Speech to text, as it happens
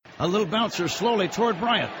A little bouncer slowly toward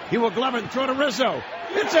Bryant. He will glove it and throw to Rizzo.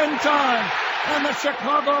 It's in time, and the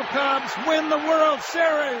Chicago Cubs win the World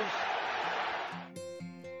Series.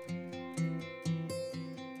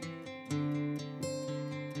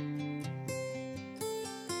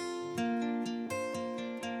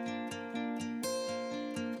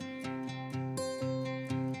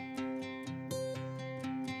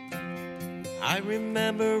 I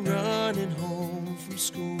remember running home from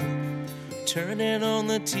school, turning on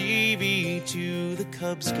the TV to the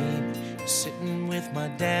Cubs game, sitting with my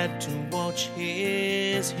dad to watch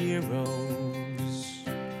his heroes.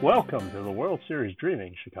 Welcome to the World Series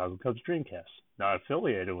Dreaming Chicago Cubs Dreamcast. Not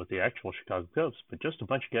affiliated with the actual Chicago Cubs, but just a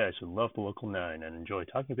bunch of guys who love the local nine and enjoy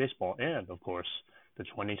talking baseball and, of course, the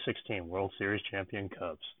 2016 World Series champion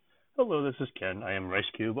Cubs. Hello, this is Ken. I am Rice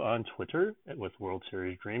Cube on Twitter with World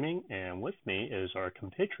Series Dreaming, and with me is our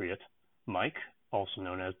compatriot, Mike, also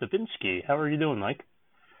known as Davinsky. How are you doing, Mike?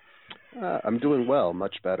 I'm doing well,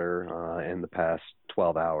 much better in the past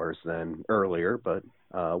 12 hours than earlier, but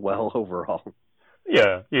well overall.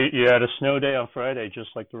 Yeah, you had a snow day on Friday, just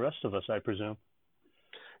like the rest of us, I presume.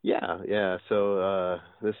 Yeah. So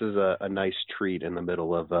this is a nice treat in the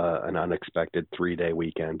middle of an unexpected 3-day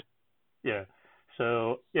weekend. Yeah.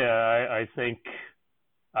 So, I think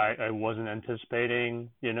I wasn't anticipating,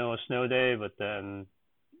 a snow day, but then,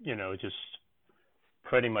 just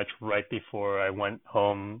pretty much right before I went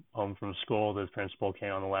home from school, the principal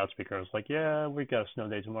came on the loudspeaker and was like, yeah, we got a snow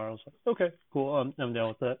day tomorrow. I was like, okay, cool, I'm down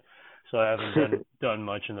with that. So I haven't done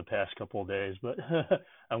much in the past couple of days, but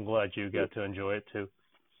I'm glad you got to enjoy it too.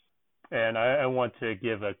 And I want to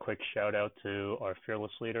give a quick shout out to our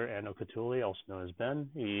fearless leader, Anno Catulli, also known as Ben.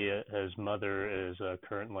 His mother is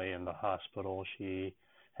currently in the hospital. She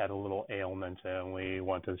had a little ailment, and we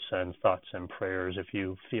want to send thoughts and prayers, if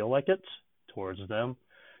you feel like it, towards them.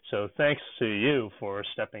 So thanks to you for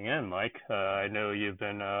stepping in, Mike. I know you've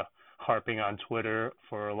been harping on Twitter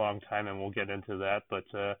for a long time, and we'll get into that. But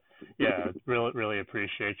really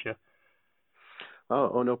appreciate you.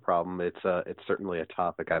 Oh, no problem. It's certainly a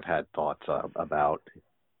topic I've had thoughts about.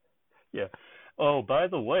 Yeah. Oh, by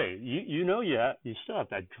the way, you still have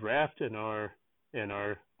that draft in our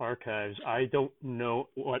archives. I don't know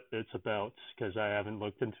what it's about because I haven't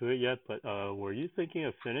looked into it yet. But were you thinking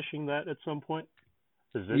of finishing that at some point?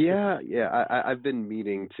 I've been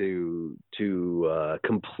meaning to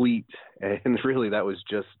complete, and really that was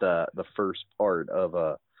just the first part of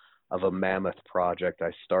a mammoth project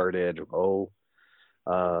I started.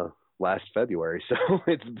 Last February, so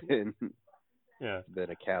it's been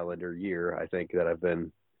a calendar year, I think, that I've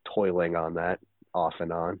been toiling on that off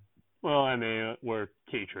and on. Well, I mean, we're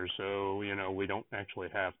teachers, so we don't actually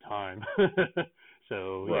have time.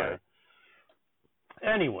 So right.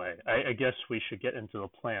 Yeah. Anyway, I guess we should get into the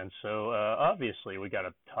plan. So obviously, we got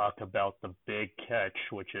to talk about the big catch,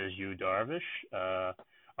 which is Yu Darvish.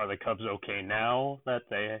 Are the Cubs okay now that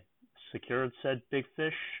they secured said big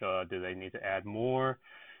fish? Do they need to add more?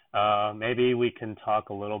 Maybe we can talk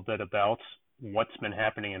a little bit about what's been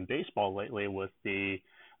happening in baseball lately with the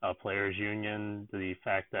players union, the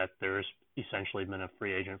fact that there's essentially been a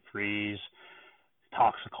free agent freeze,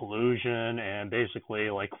 talks of collusion, and basically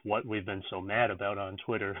like what we've been so mad about on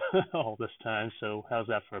Twitter all this time. So how's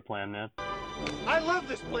that for a plan, man? I love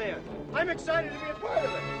this plan. I'm excited to be a part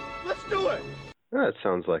of it. Let's do it. That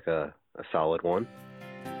sounds like a solid one.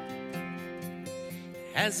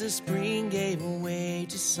 As the spring gave way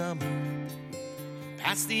to summer,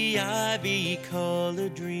 past the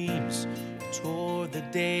ivy-colored dreams, toward the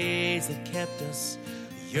days that kept us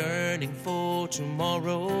yearning for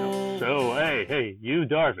tomorrow. So, hey, Yu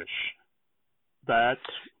Darvish.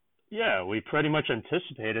 We pretty much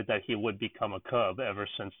anticipated that he would become a Cub ever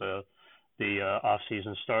since the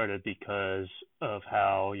off-season started because of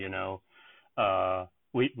how,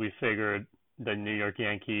 we figured the New York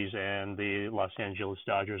Yankees and the Los Angeles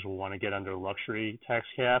Dodgers will want to get under luxury tax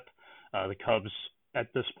cap. The Cubs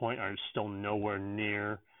at this point are still nowhere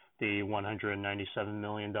near the $197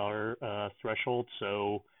 million threshold,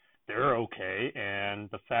 so they're okay. And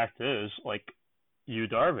the fact is, like, Yu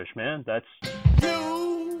Darvish, man, that's...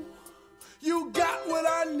 You got what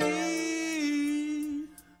I need,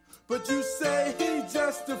 but you say he's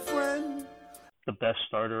just a friend. The best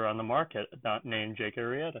starter on the market, not named Jake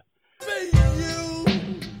Arrieta.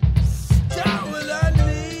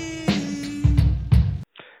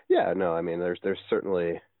 Yeah, no, I mean, there's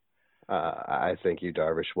certainly, I think Yu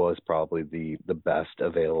Darvish was probably the best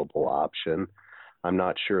available option. I'm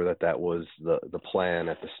not sure that was the plan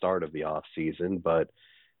at the start of the off season, but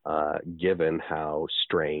given how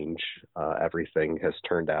strange everything has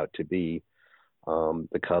turned out to be,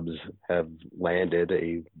 The Cubs have landed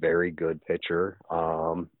a very good pitcher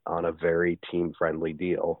on a very team-friendly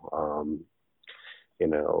deal.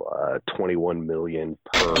 $21 million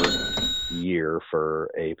per year for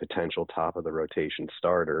a potential top of the rotation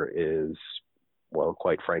starter is, well,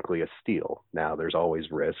 quite frankly, a steal. Now there's always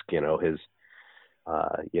risk.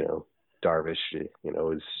 Darvish,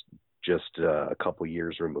 is just a couple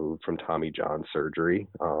years removed from Tommy John surgery,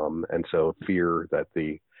 and so fear that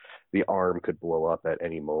the arm could blow up at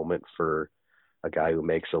any moment for a guy who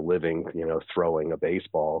makes a living, throwing a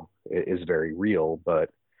baseball is very real. But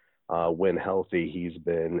when healthy, he's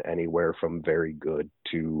been anywhere from very good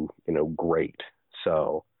to, great.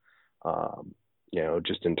 So,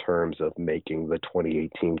 just in terms of making the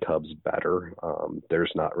 2018 Cubs better,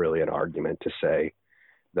 there's not really an argument to say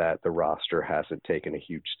that the roster hasn't taken a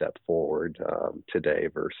huge step forward today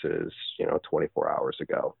versus, 24 hours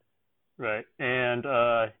ago. Right. And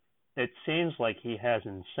it seems like he has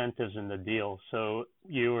incentives in the deal. So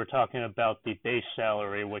you were talking about the base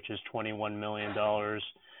salary, which is $21 million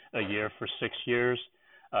a year for 6 years.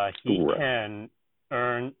 He Right. can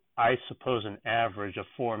earn, I suppose, an average of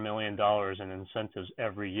 $4 million in incentives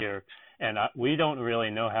every year. And we don't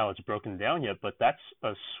really know how it's broken down yet, but that's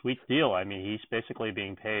a sweet deal. I mean, he's basically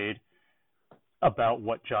being paid about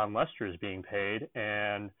what John Lester is being paid.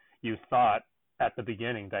 And you thought at the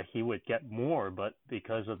beginning that he would get more, but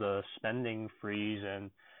because of the spending freeze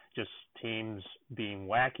and just teams being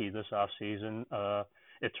wacky this offseason,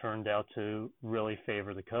 it turned out to really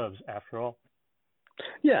favor the Cubs after all.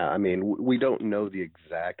 Yeah, I mean, we don't know the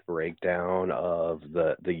exact breakdown of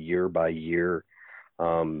the year by year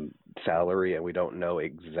salary, and we don't know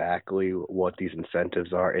exactly what these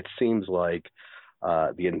incentives are. It seems like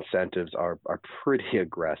the incentives are pretty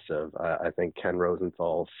aggressive. I think Ken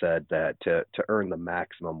Rosenthal said that to earn the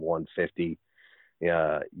maximum 150,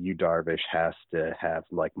 Darvish has to have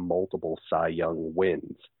like multiple Cy Young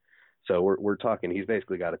wins. So we're talking, he's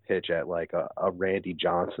basically got to pitch at like a Randy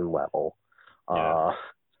Johnson level to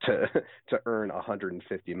earn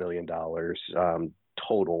 $150 million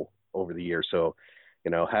total over the year. So,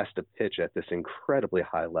 has to pitch at this incredibly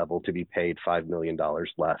high level to be paid $5 million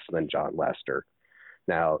less than John Lester.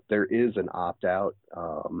 Now, there is an opt-out,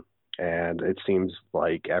 and it seems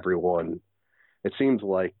like it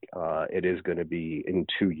is going to be in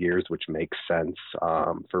 2 years, which makes sense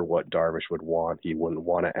for what Darvish would want. He wouldn't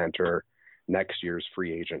want to enter next year's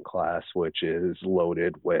free agent class, which is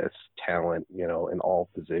loaded with talent, in all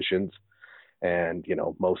positions. And,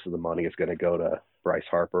 most of the money is going to go to Bryce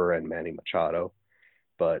Harper and Manny Machado.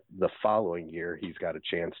 But the following year, he's got a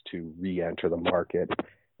chance to re-enter the market.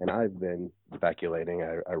 And I've been speculating.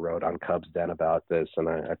 I wrote on Cubs Den about this, and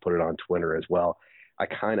I put it on Twitter as well. I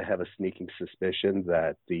kind of have a sneaking suspicion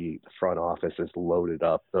that the front office has loaded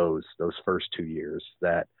up those first 2 years,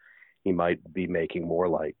 that he might be making more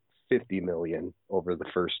like $50 million over the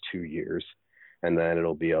first 2 years, and then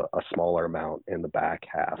it'll be a smaller amount in the back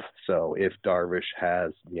half. So if Darvish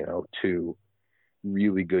has, 2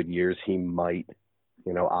 really good years, he might,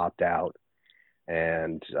 opt out.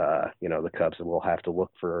 And, the Cubs will have to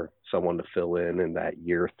look for someone to fill in that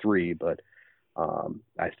year 3. But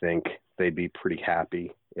I think they'd be pretty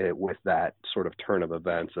happy with that sort of turn of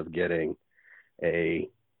events of getting a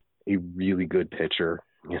really good pitcher,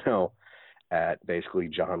 at basically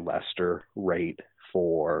John Lester rate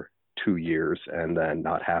for 2 years, and then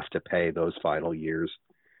not have to pay those final years.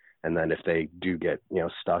 And then if they do get,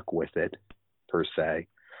 stuck with it per se,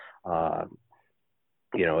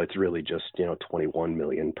 it's really just, $21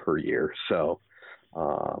 million per year. So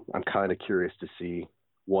I'm kind of curious to see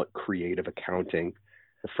what creative accounting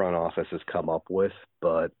the front office has come up with,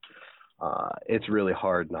 but it's really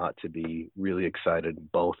hard not to be really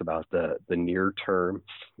excited both about the near term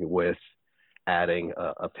with adding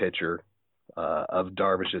a pitcher of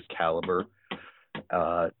Darvish's caliber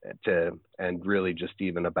and really just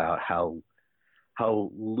even about how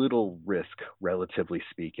little risk, relatively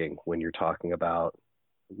speaking, when you're talking about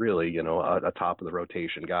really, a top of the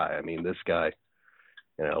rotation guy. I mean, this guy,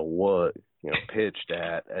 pitched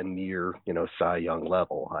at a near, Cy Young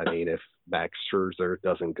level. I mean, if Max Scherzer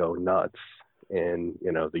doesn't go nuts in,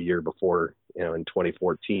 the year before, in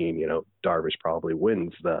 2014, Darvish probably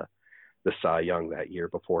wins the Cy Young that year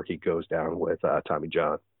before he goes down with Tommy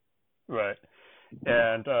John. Right.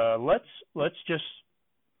 And let's just,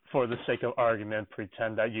 for the sake of argument,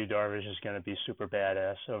 pretend that Darvish is going to be super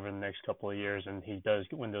badass over the next couple of years, and he does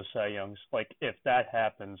win those Cy Youngs. Like, if that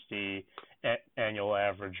happens, the annual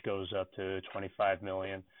average goes up to $25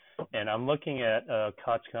 million. And I'm looking at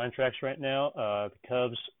Cott's contracts right now. The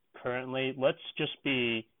Cubs currently, let's just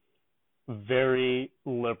be very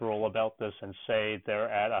liberal about this and say they're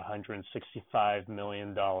at $165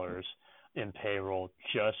 million in payroll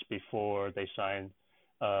just before they sign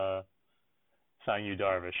Yu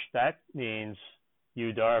Darvish. That means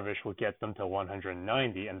Yu Darvish will get them to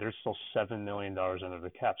 190, and there's still $7 million under the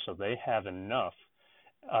cap, so they have enough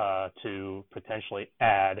to potentially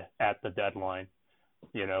add at the deadline,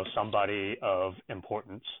 somebody of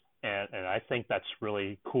importance. And I think that's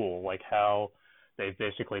really cool, like how they've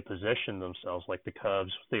basically positioned themselves, like the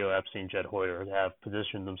Cubs, Theo Epstein, Jed Hoyer, have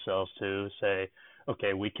positioned themselves to say,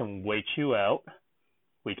 okay, we can wait you out.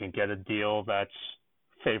 We can get a deal that's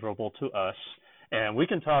favorable to us. And we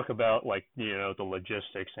can talk about, like, the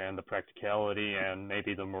logistics and the practicality and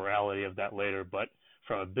maybe the morality of that later. But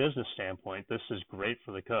from a business standpoint, this is great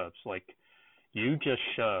for the Cubs. Like, you just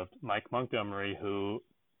shoved Mike Montgomery, who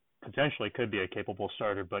potentially could be a capable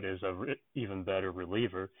starter, but is a even better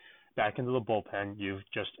reliever, back into the bullpen. You've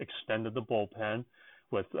just extended the bullpen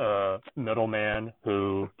with a middleman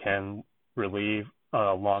who can relieve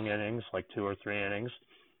long innings, like 2 or 3 innings.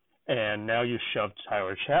 And now you shoved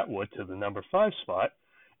Tyler Chatwood to the number 5 spot,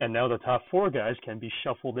 and now the top 4 guys can be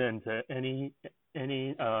shuffled into any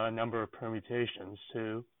number of permutations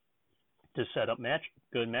to set up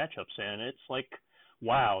good matchups. And it's like,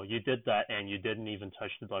 wow, you did that, and you didn't even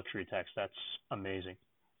touch the luxury tax. That's amazing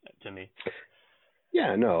to me.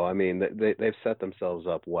 Yeah, no, I mean, they've set themselves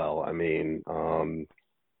up well. I mean,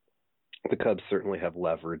 the Cubs certainly have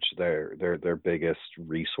leveraged their biggest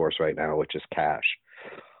resource right now, which is cash.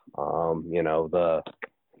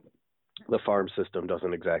 The farm system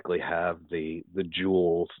doesn't exactly have the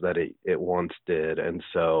jewels that it once did, and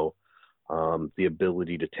so the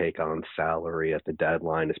ability to take on salary at the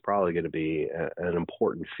deadline is probably going to be an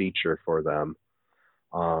important feature for them.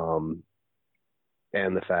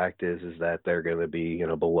 And the fact is that they're going to be,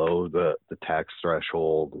 below the tax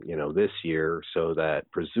threshold, this year, so that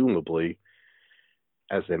presumably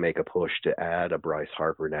as they make a push to add a Bryce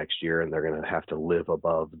Harper next year, and they're going to have to live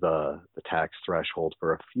above the tax threshold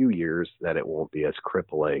for a few years, that it won't be as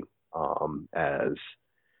crippling as,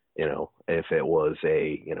 if it was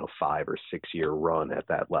a, 5 or 6 year run at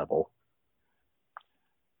that level.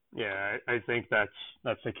 Yeah, I think that's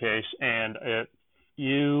the case. And if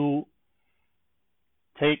you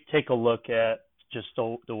take a look at just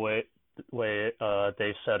the way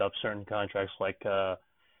they set up certain contracts, like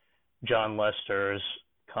John Lester's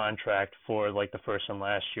contract for like the first and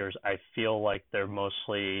last years, I feel like they're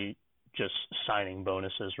mostly just signing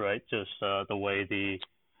bonuses, right? Just the way the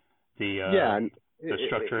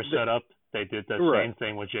structure is set up. They did the same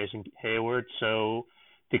thing with Jason Hayward. So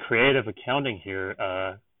the creative accounting here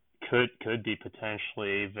could be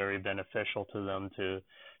potentially very beneficial to them to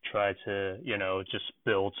try to, just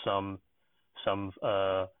build some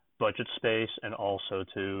budget space, and also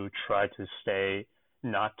to try to stay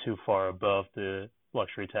not too far above the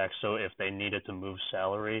luxury tax. So if they needed to move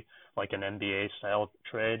salary, like an NBA style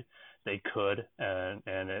trade, they could, and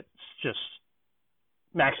it's just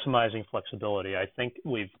maximizing flexibility. I think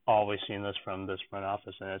we've always seen this from this front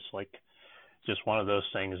office, and it's like just one of those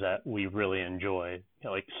things that we really enjoy,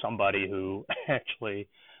 like somebody who actually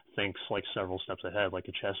thinks like several steps ahead, like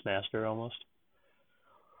a chess master almost.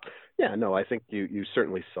 Yeah, no, I think you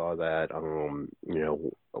certainly saw that,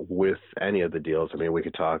 with any of the deals. I mean, we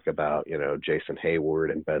could talk about, Jason Hayward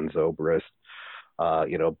and Ben Zobrist,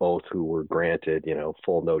 both who were granted,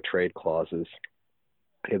 full no trade clauses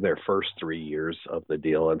in their first 3 years of the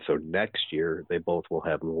deal. And so next year, they both will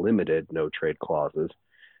have limited no trade clauses.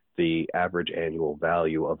 The average annual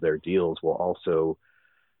value of their deals will also,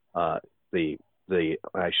 I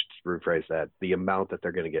should rephrase that, the amount that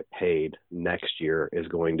they're going to get paid next year is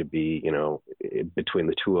going to be, between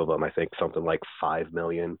the two of them, I think something like $5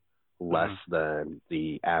 million less than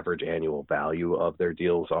the average annual value of their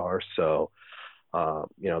deals are. So,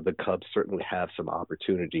 the Cubs certainly have some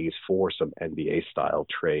opportunities for some NBA style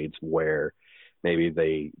trades where maybe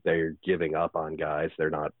they're giving up on guys. They're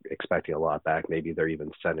not expecting a lot back. Maybe they're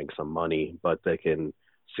even sending some money, but they can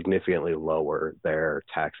significantly lower their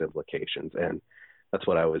tax implications. And that's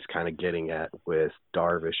what I was kind of getting at with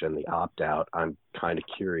Darvish and the opt-out. I'm kind of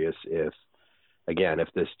curious if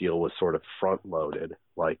this deal was sort of front-loaded,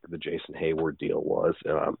 like the Jason Hayward deal was,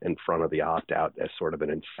 in front of the opt-out as sort of an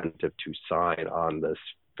incentive to sign on this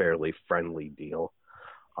fairly friendly deal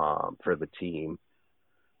for the team,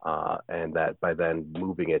 and that by then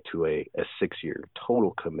moving it to a 6-year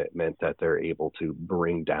total commitment, that they're able to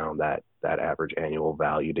bring down that average annual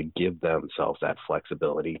value to give themselves that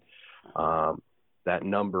flexibility. That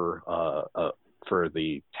number for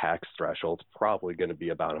the tax threshold, it's probably going to be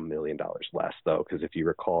about $1 million less, though, because if you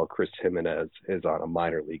recall, Chris Jimenez is on a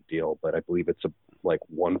minor league deal, but I believe it's like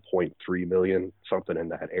 1.3 million, something in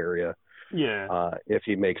that area. Yeah. If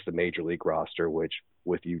he makes the major league roster, which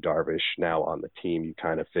with you, Darvish, now on the team, you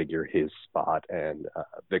kind of figure his spot and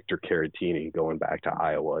Victor Caratini going back to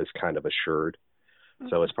Iowa is kind of assured.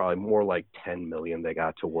 So it's probably more like 10 million they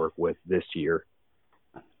got to work with this year.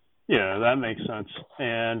 Yeah, that makes sense.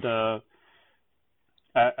 And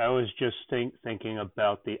I was just thinking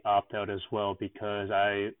about the opt-out as well, because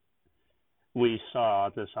we saw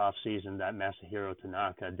this offseason that Masahiro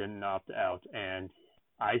Tanaka didn't opt out, and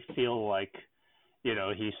I feel like,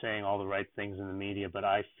 he's saying all the right things in the media, but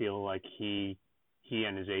I feel like he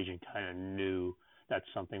and his agent kind of knew that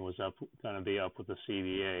something was going to be up with the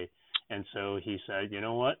CBA. And so he said, you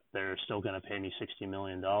know what, they're still going to pay me $60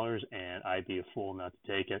 million, and I'd be a fool not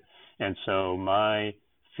to take it. And so my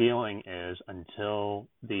feeling is, until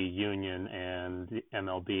the union and the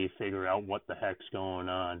MLB figure out what the heck's going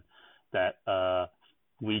on, that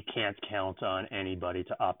we can't count on anybody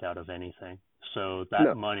to opt out of anything. So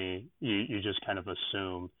that money, you just kind of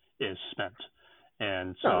assume is spent.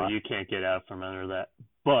 And so you can't get out from under that.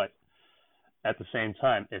 But at the same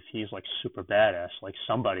time, if he's like super badass, like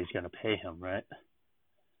somebody's going to pay him, right?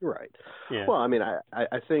 Right. Yeah. Well, I mean,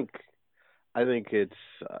 I think it's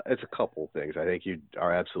a couple things. I think you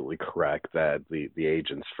are absolutely correct that the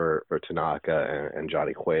agents for Tanaka and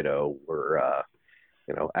Johnny Cueto were,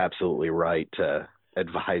 absolutely right to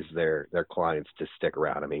advise their clients to stick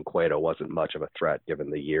around. I mean, Cueto wasn't much of a threat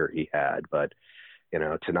given the year he had, but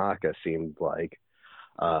Tanaka seemed like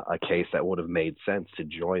a case that would have made sense to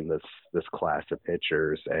join this class of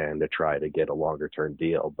pitchers and to try to get a longer term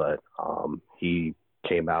deal, but he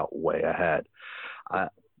came out way ahead.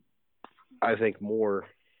 I think more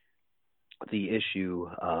the issue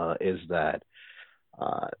is that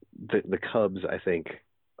the Cubs, I think,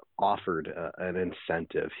 offered an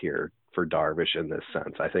incentive here for Darvish in this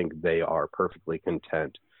sense. I think they are perfectly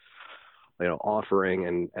content,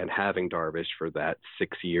 offering and having Darvish for that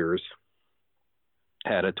 6 years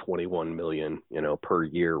at a $21 million, per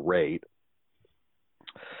year rate.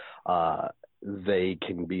 They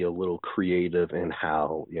can be a little creative in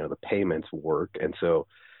how, the payments work. And so,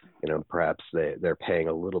 perhaps they're paying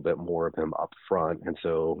a little bit more of him up front. And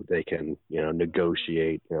so they can,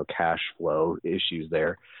 negotiate, cash flow issues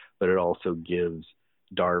there. But it also gives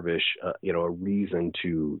Darvish, a reason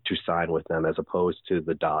to sign with them, as opposed to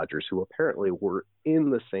the Dodgers, who apparently were in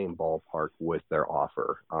the same ballpark with their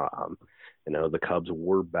offer. The Cubs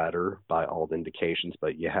were better by all the indications,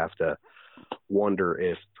 but you have to wonder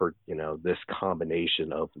if for, this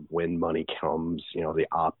combination of when money comes, the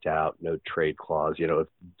opt out, no trade clause, if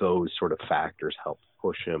those sort of factors help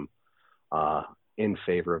push him in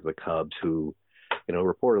favor of the Cubs, who,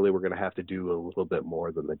 reportedly we're going to have to do a little bit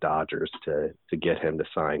more than the Dodgers to get him to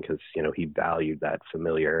sign, because, he valued that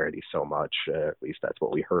familiarity so much. At least that's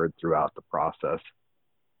what we heard throughout the process.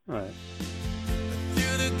 Right.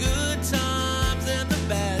 Through the good times and the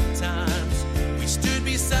bad times, we stood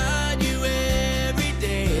beside you every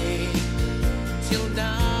day. Till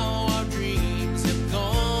now our dreams have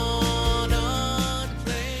gone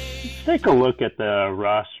unplayed. Let's take a look at the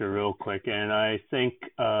roster real quick, and I think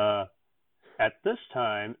at this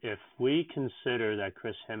time, if we consider that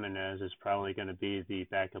Chris Jimenez is probably going to be the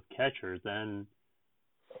backup catcher, then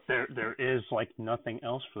there is like nothing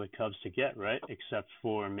else for the Cubs to get, right? Except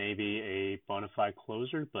for maybe a bona fide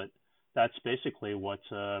closer, but that's basically what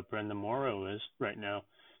Brendan Morrow is right now.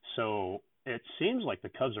 So it seems like the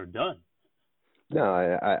Cubs are done. No,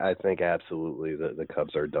 I think absolutely the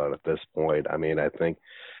Cubs are done at this point. I mean, I think,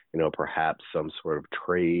 perhaps some sort of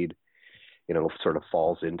trade, sort of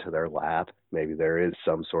falls into their lap. Maybe there is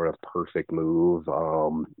some sort of perfect move,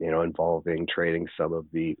 involving trading some of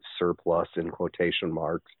the surplus, in quotation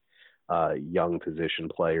marks, young position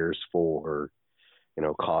players for,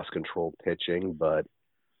 cost-controlled pitching. But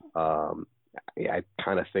I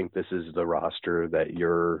kind of think this is the roster that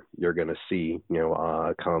you're going to see,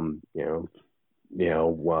 come,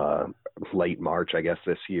 late March, I guess,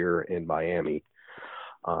 this year in Miami.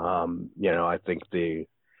 I think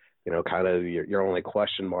kind of your only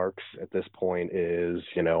question marks at this point is,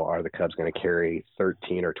 are the Cubs going to carry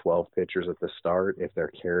 13 or 12 pitchers at the start? If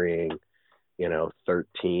they're carrying,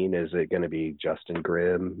 13, is it going to be Justin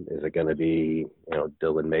Grimm? Is it going to be,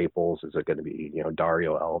 Dylan Maples? Is it going to be,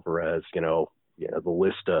 Dario Alvarez? The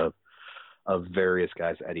list of various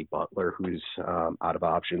guys, Eddie Butler, who's out of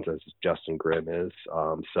options, as Justin Grimm is.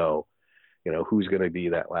 So, who's going to be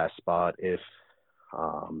that last spot if,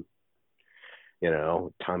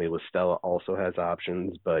 Tommy LaStella also has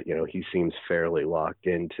options, but, he seems fairly locked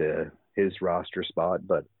into his roster spot.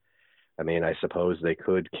 But, I mean, I suppose they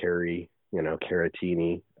could carry,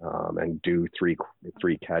 Caratini and do three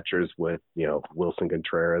catchers with, Wilson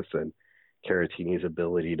Contreras and Caratini's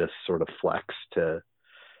ability to sort of flex to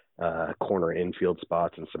corner infield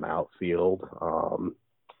spots and some outfield.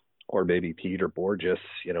 Or maybe Peter Borges,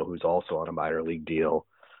 who's also on a minor league deal,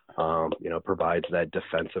 provides that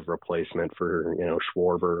defensive replacement for,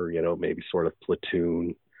 Schwarber, maybe sort of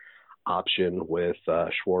platoon option with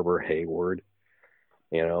Schwarber, Hayward,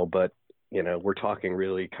 but, we're talking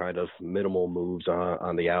really kind of minimal moves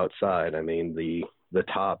on the outside. I mean, the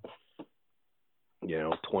top,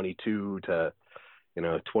 22 to,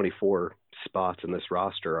 24 spots in this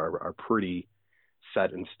roster are pretty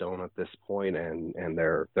set in stone at this point, and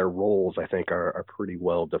their roles, I think, are pretty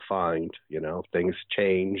well defined. Things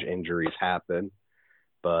change, injuries happen,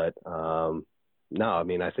 but no, I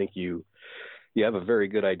mean, I think you have a very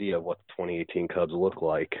good idea of what the 2018 Cubs look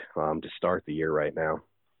like to start the year right now.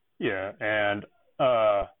 Yeah, and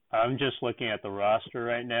I'm just looking at the roster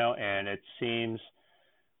right now, and it seems,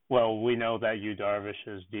 well, we know that Yu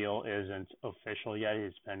Darvish's deal isn't official yet.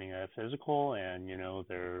 He's pending a physical, and,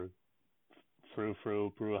 they're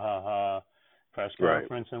frou-frou, brouhaha, press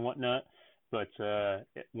conference and whatnot. But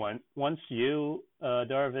once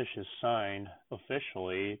Darvish is signed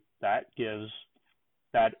officially, that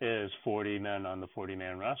is 40 men on the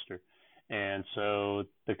 40-man roster. And so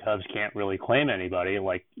the Cubs can't really claim anybody.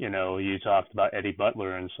 Like, you talked about Eddie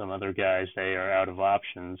Butler and some other guys, they are out of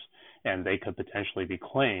options and they could potentially be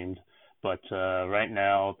claimed. But right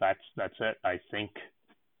now, that's it. I think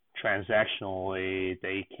transactionally,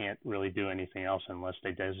 they can't really do anything else unless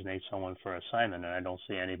they designate someone for assignment, and I don't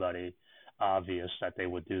see anybody obvious that they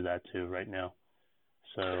would do that to right now.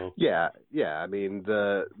 So yeah. I mean,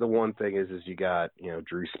 the one thing is you got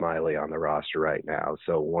Drew Smiley on the roster right now.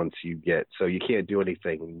 So you can't do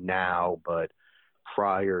anything now, but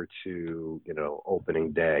prior to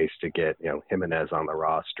opening days to get Jimenez on the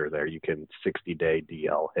roster, there you can 60-day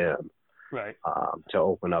DL him, right, to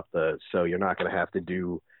open up so you're not going to have to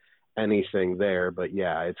do anything there, but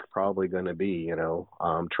yeah, it's probably going to be,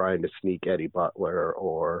 trying to sneak Eddie Butler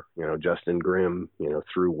or, Justin Grimm,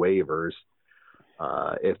 through waivers,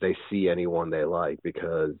 if they see anyone they like,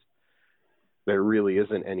 because there really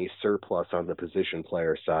isn't any surplus on the position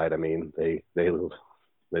player side. I mean, they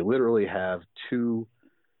literally have two.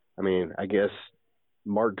 I mean, I guess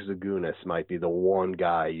Mark Zagunis might be the one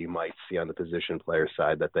guy you might see on the position player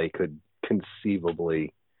side that they could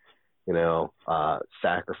conceivably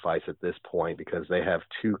sacrifice at this point, because they have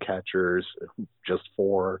two catchers, just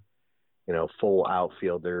four, full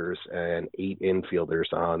outfielders and 8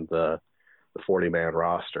 infielders on the 40-man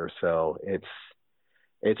roster. So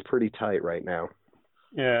it's pretty tight right now.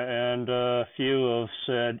 Yeah, and a few of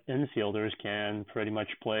said infielders can pretty much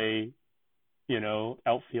play,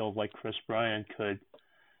 outfield, like Chris Bryant could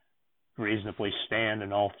reasonably stand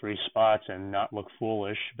in all 3 spots and not look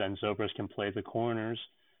foolish. Ben Zobrist can play the corners.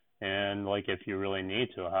 And, like, if you really need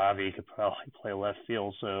to, Javi could probably play left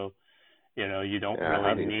field. So, you don't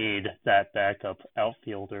really need that backup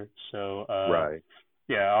outfielder. So, right.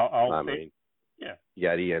 Yeah, I'll say, yeah. You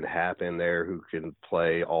got Ian Happ in there who can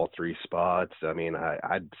play all 3 spots. I mean,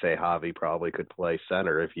 I'd say Javi probably could play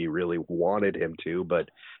center if you really wanted him to, but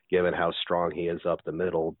given how strong he is up the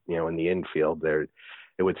middle, in the infield there,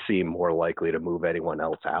 it would seem more likely to move anyone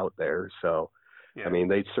else out there. So, yeah. I mean,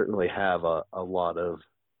 they certainly have a lot of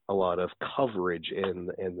coverage in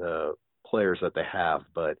the players that they have,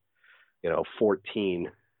 but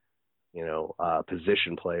 14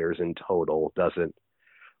 position players in total doesn't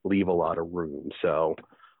leave a lot of room. So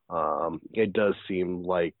it does seem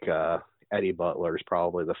like Eddie Butler is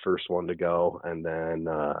probably the first one to go, and then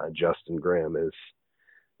Justin Grimm is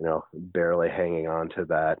barely hanging on to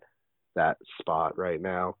that spot right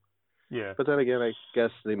now. Yeah. But then again, I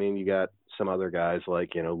guess, I mean, you got some other guys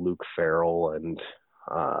like Luke Farrell and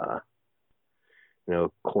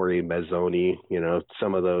Corey Mazzoni,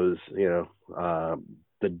 some of those,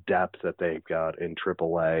 the depth that they've got in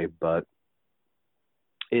AAA, but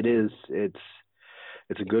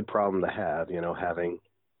it's a good problem to have, having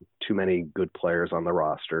too many good players on the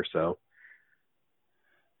roster. So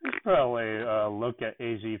probably look at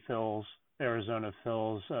Arizona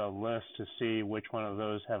Phil's list to see which one of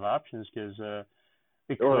those have options, because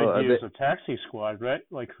they could use a taxi squad, right?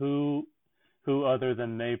 Like who other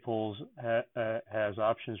than Maples has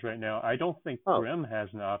options right now? I don't think Grimm has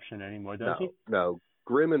an option anymore, does he? No.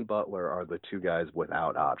 Grimm and Butler are the 2 guys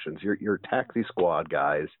without options. Your taxi squad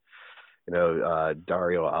guys,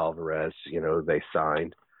 Dario Alvarez, they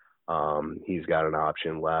signed. He's got an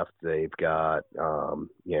option left. They've got,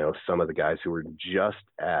 some of the guys who were just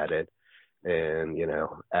added, and,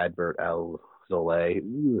 Adbert El-Zolay,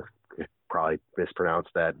 probably mispronounced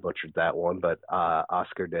that, butchered that one, but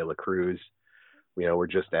Oscar De La Cruz, were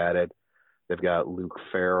just added. They've got Luke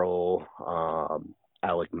Farrell,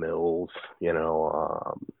 Alec Mills,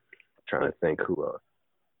 trying to think who.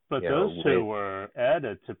 But those two were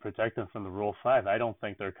added to protect them from the Rule 5. I don't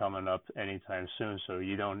think they're coming up anytime soon, so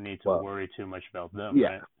you don't need to worry too much about them,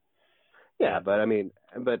 right? Yeah, but I mean,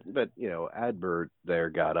 but Adbert there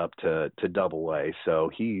got up to Double-A, so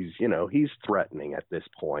he's threatening at this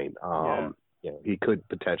point. He could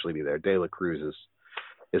potentially be there. De La Cruz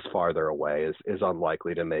is farther away, is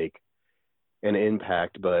unlikely to make an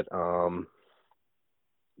impact, but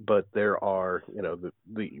there are,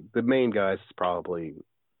 the main guys is probably,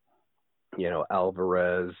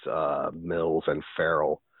 Alvarez, Mills, and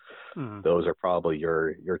Farrell. Those are probably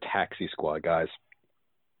your taxi squad guys,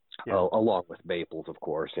 along with Maples, of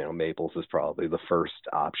course. Maples is probably the first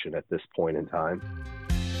option at this point in time.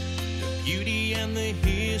 The beauty and the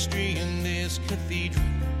history in this cathedral,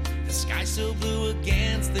 the sky so blue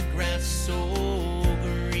against the grass so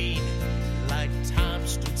green, like time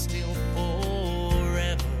stood still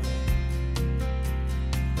forever.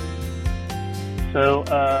 So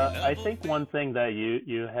I think one thing that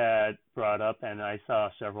you had brought up, and I saw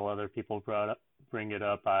several other people bring it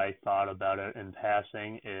up, I thought about it in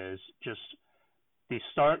passing, is just the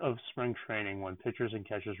start of spring training when pitchers and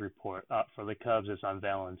catchers report for the Cubs is on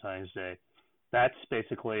Valentine's Day. That's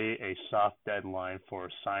basically a soft deadline for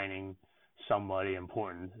signing somebody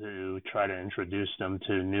important to try to introduce them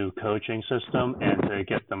to new coaching system and to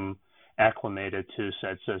get them acclimated to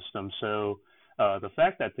said system. So the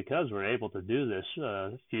fact that the Cubs were able to do this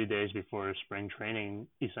a few days before spring training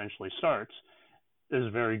essentially starts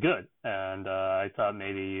is very good. And I thought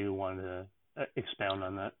maybe you wanted to expound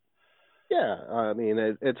on that. Yeah, I mean,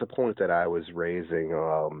 it's a point that I was raising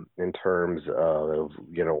in terms of,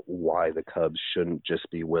 why the Cubs shouldn't just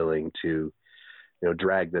be willing to,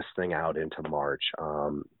 drag this thing out into March.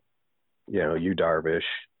 Yu Darvish,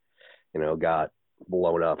 got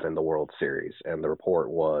blown up in the World Series, and the report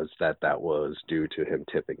was that was due to him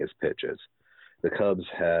tipping his pitches. The Cubs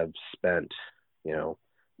have spent,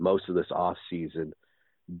 most of this offseason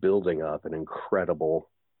building up an incredible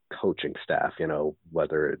coaching staff,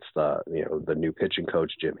 whether it's the new pitching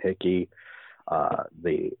coach, Jim Hickey,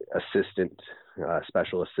 the assistant,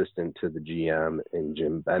 special assistant to the GM in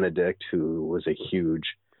Jim Benedict, who was a huge,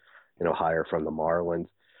 hire from the Marlins,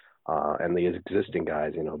 and the existing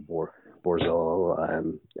guys,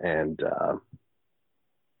 Borzillo and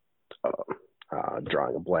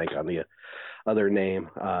drawing a blank on the other name,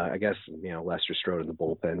 I guess, Lester Strode in the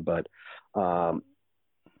bullpen, but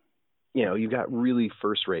you've got really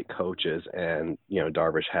first-rate coaches, and,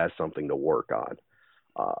 Darvish has something to work on.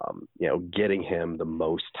 Getting him the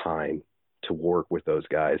most time to work with those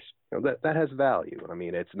guys, that has value. I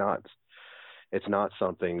mean, it's not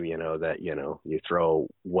something, that, you throw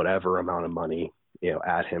whatever amount of money,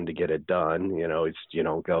 at him to get it done. It's, you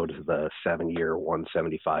don't go to the 7-year,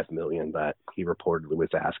 $175 million that he reportedly was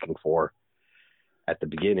asking for at the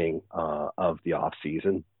beginning of the off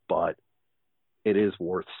season, but it is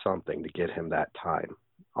worth something to get him that time.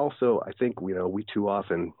 Also, I think, we too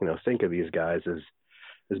often, think of these guys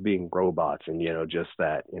as being robots and, just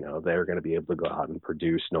that, they're going to be able to go out and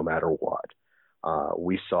produce no matter what.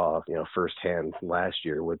 We saw, firsthand last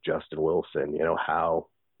year with Justin Wilson, how,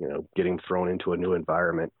 getting thrown into a new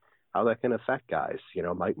environment, how that can affect guys.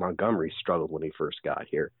 Mike Montgomery struggled when he first got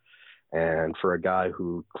here. And for a guy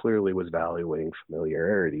who clearly was valuing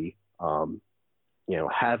familiarity,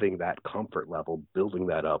 having that comfort level, building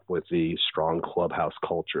that up with the strong clubhouse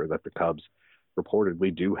culture that the Cubs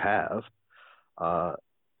reportedly do have,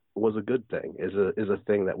 was a good thing, is a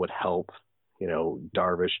thing that would help,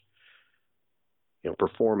 Darvish,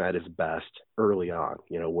 perform at his best early on,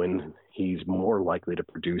 when he's more likely to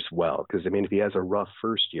produce well. Because, I mean, if he has a rough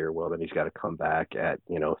first year, well, then he's got to come back at,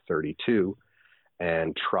 32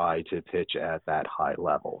 and try to pitch at that high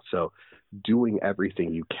level. So doing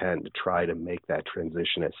everything you can to try to make that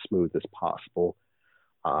transition as smooth as possible,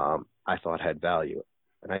 I thought had value.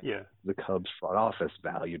 And the Cubs front office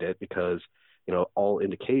valued it because, all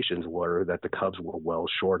indications were that the Cubs were well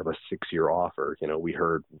short of a 6-year offer. We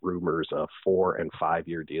heard rumors of 4- and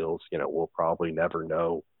 5-year deals. We'll probably never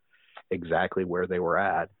know exactly where they were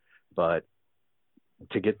at, but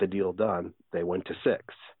to get the deal done, they went to 6.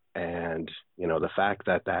 And, the fact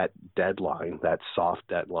that deadline, that soft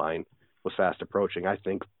deadline was fast approaching, I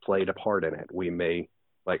think played a part in it. We may,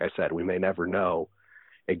 like I said, we may never know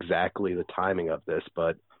exactly the timing of this,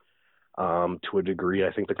 but To a degree,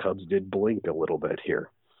 I think the Cubs did blink a little bit here.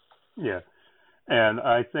 Yeah. And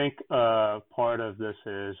I think part of this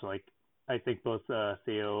is, like, I think both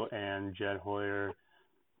Theo and Jed Hoyer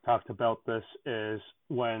talked about this, is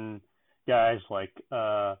when guys like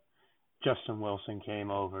Justin Wilson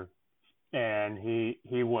came over, and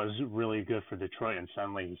he was really good for Detroit, and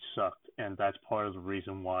suddenly he sucked, and that's part of the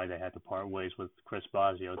reason why they had to part ways with Chris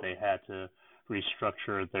Bosio. They had to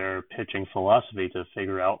restructure their pitching philosophy to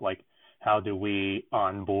figure out, like, how do we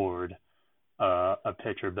onboard a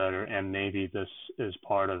pitcher better, and maybe this is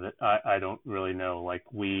part of it. I don't really know. Like,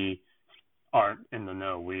 we aren't in the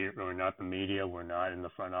know. We're not the media. We're not in the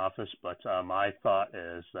front office. But my thought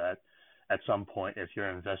is that at some point, if you're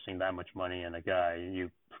investing that much money in a guy,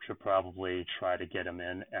 you should probably try to get him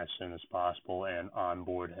in as soon as possible and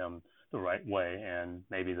onboard him the right way. And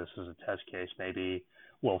maybe this is a test case. Maybe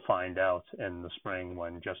we'll find out in the spring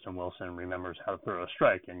when Justin Wilson remembers how to throw a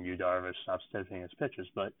strike and Yu Darvish stops taking his pitches.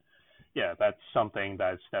 But yeah, that's something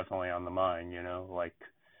that's definitely on the mind, you know, like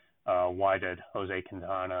why did Jose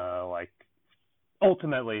Quintana, like,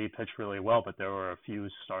 ultimately he pitched really well, but there were a few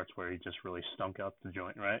starts where he just really stunk up the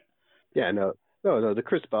joint, right? Yeah, no. The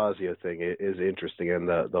Chris Bosio thing is interesting, and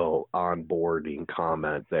the whole onboarding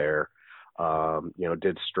comment there,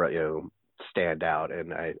 did stand out,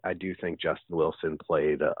 and I do think Justin Wilson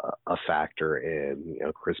played a factor in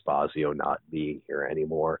Chris Bosio not being here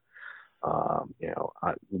anymore. On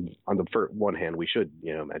the one hand, we should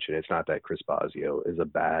mention it's not that Chris Bosio is a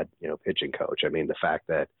bad pitching coach. I mean, the fact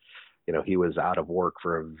that he was out of work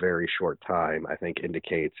for a very short time, I think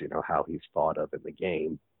indicates how he's thought of in the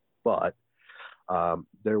game. But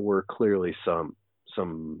there were clearly some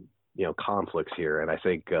conflicts here, and I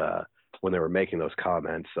think when they were making those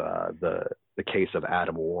comments, the case of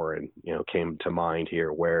Adam Warren came to mind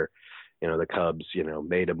here, where the Cubs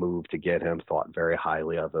made a move to get him, thought very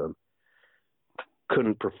highly of him,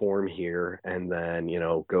 couldn't perform here, and then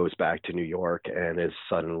goes back to New York and is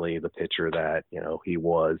suddenly the pitcher that he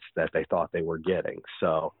was, that they thought they were getting.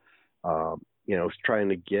 So trying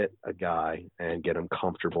to get a guy and get him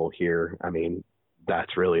comfortable here, I mean,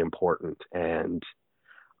 that's really important. And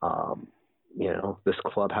this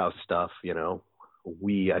clubhouse stuff,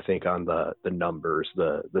 we, I think, on the numbers,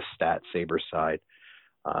 the stat saber side,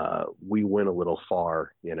 we went a little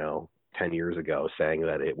far 10 years ago saying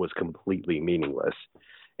that it was completely meaningless.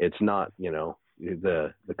 It's not,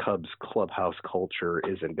 the Cubs clubhouse culture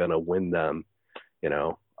isn't going to win them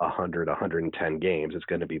 100, 110 games. It's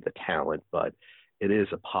going to be the talent, but it is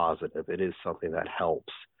a positive. It is something that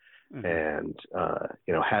helps. Mm-hmm. And,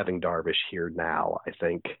 having Darvish here now, I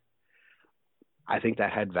think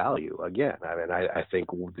that had value. Again, I mean, I think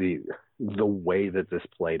the way that this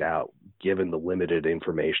played out, given the limited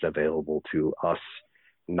information available to us,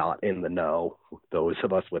 not in the know, those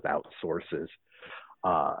of us without sources,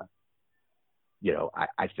 I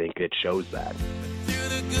think it shows that. Through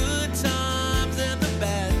the good times and the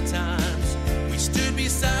bad times, we stood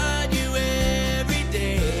beside you every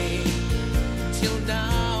day. Till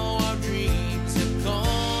now our dreams have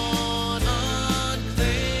gone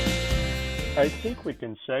unclaimed. I think we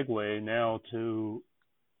can segue now to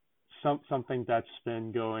something that's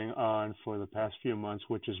been going on for the past few months,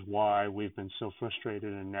 which is why we've been so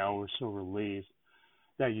frustrated and now we're so relieved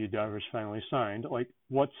that Yu Darvish finally signed. Like,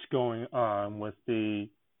 what's going on with the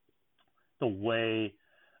way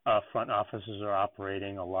front offices are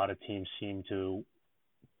operating? A lot of teams seem to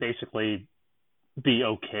basically be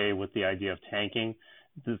okay with the idea of tanking,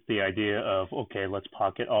 the idea of, okay, let's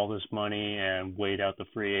pocket all this money and wait out the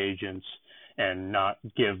free agents and not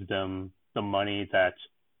give them the money that's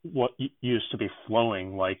what used to be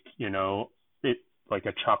flowing like a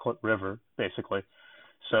chocolate river, basically.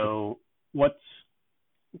 So what's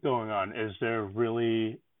going on? Is there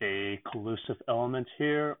really a collusive element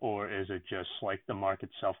here, or is it just like the market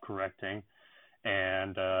self-correcting?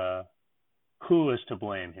 And who is to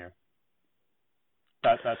blame here?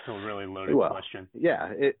 That's a really loaded question.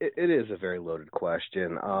 Yeah, it is a very loaded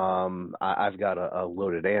question. I've got a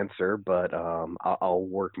loaded answer, but I'll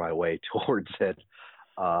work my way towards it.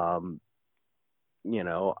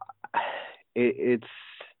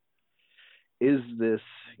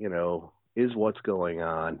 Is what's going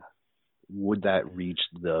on, would that reach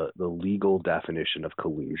the legal definition of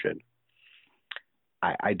collusion?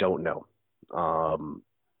 I don't know. I'm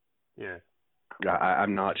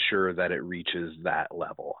not sure that it reaches that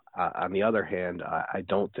level. On the other hand, I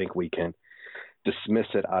don't think we can dismiss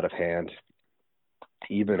it out of hand,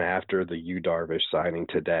 even after the Yu Darvish signing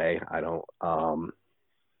today. I don't.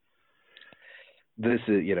 This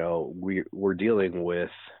is, we're dealing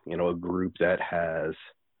with, a group that has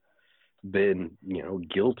been,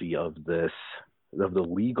 guilty of the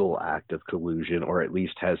legal act of collusion, or at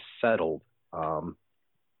least has settled, offered,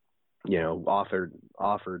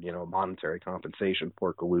 monetary compensation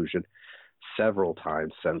for collusion several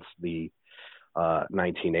times since the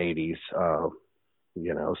 1980s.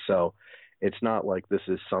 So it's not like this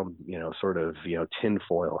is some, sort of,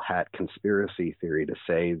 tinfoil hat conspiracy theory to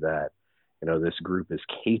say that, this group is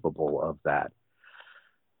capable of that.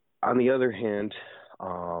 On the other hand,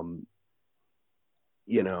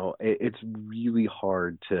 it's really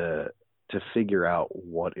hard to figure out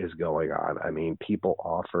what is going on. I mean, people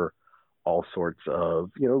offer all sorts of,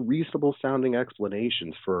 reasonable sounding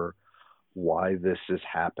explanations for why this is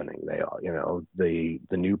happening. They,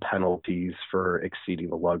 the new penalties for exceeding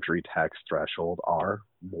the luxury tax threshold are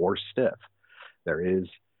more stiff. There is,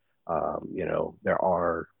 there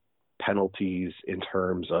are penalties in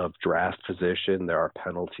terms of draft position. There are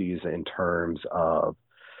penalties in terms of,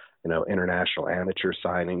 international amateur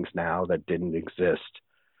signings now that didn't exist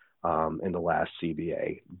in the last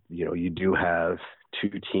CBA. You do have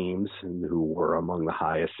two teams who were among the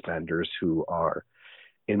highest spenders who are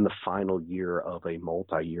in the final year of a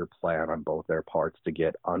multi-year plan on both their parts to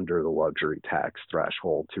get under the luxury tax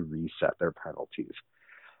threshold to reset their penalties.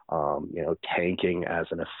 Tanking as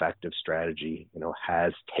an effective strategy,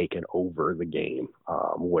 has taken over the game,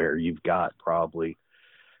 where you've got probably,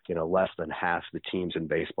 less than half the teams in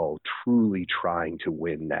baseball truly trying to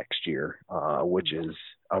win next year, which is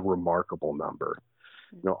a remarkable number.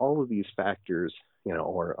 All of these factors,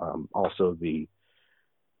 or also the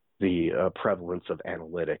prevalence of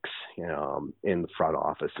analytics, in the front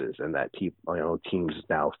offices, and that teams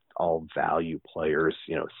now all value players,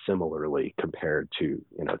 similarly compared to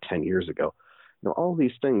 10 years ago. All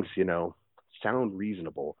these things, sound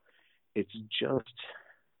reasonable. It's just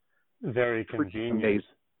very convenient.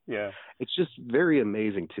 Yeah, it's just very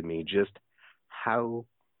amazing to me just how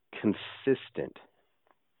consistent,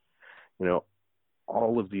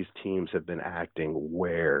 all of these teams have been acting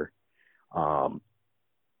where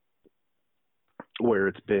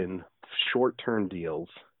it's been short-term deals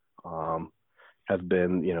have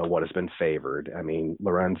been, what has been favored. I mean,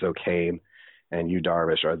 Lorenzo Cain and Yu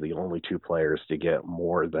Darvish are the only two players to get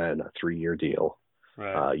more than a 3-year deal.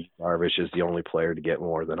 Right. Yu Darvish is the only player to get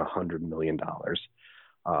more than $100 million.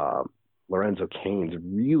 Lorenzo Cain's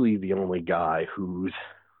really the only guy who's,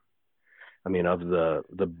 of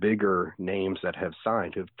the bigger names that have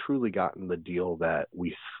signed, who've truly gotten the deal that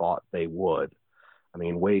we thought they would. I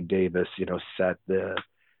mean, Wade Davis, set the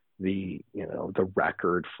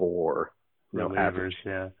record for, relievers,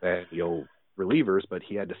 relievers, but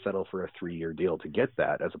he had to settle for a 3-year deal to get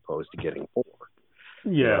that, as opposed to getting 4.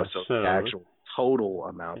 Yeah. So the actual total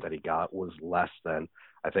amount that he got was less than,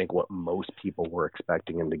 I think, what most people were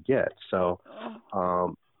expecting him to get. So,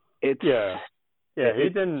 it's he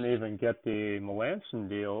didn't even get the Melanson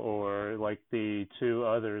deal, or like the two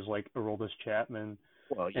others, like Aroldis Chapman.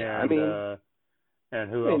 Well, yeah, and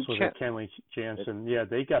who else was it? Kenley Jansen. Yeah,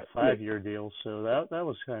 they got 5-year deals, so that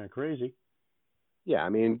was kind of crazy. Yeah,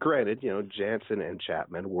 granted, Jansen and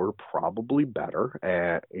Chapman were probably better,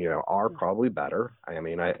 are probably better.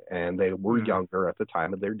 And they were younger at the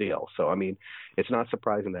time of their deal. So, it's not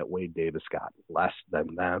surprising that Wade Davis got less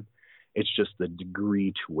than them. It's just the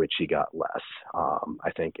degree to which he got less,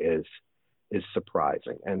 I think, is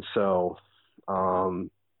surprising. And so,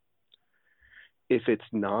 if it's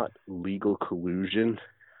not legal collusion,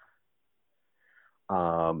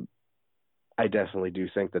 I definitely do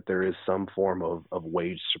think that there is some form of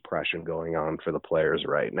wage suppression going on for the players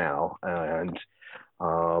right now. And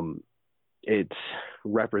it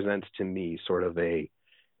represents to me sort of a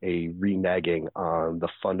reneging on the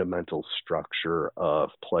fundamental structure of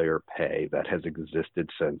player pay that has existed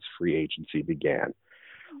since free agency began.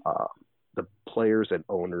 The players and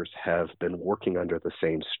owners have been working under the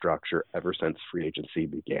same structure ever since free agency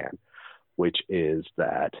began, which is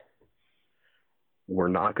that we're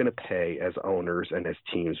not going to pay as owners and as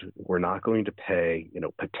teams. We're not going to pay,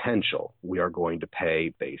 potential. We are going to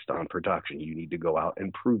pay based on production. You need to go out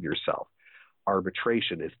and prove yourself.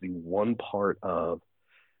 Arbitration is the one part of,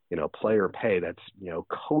 player pay that's,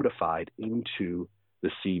 codified into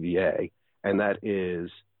the CBA, and that is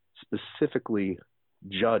specifically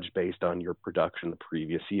judged based on your production the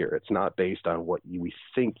previous year. It's not based on what we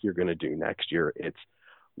think you're going to do next year. It's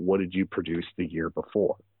what did you produce the year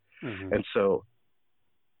before. Mm-hmm. And so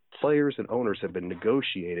players and owners have been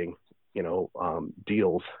negotiating,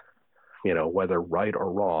 deals, whether right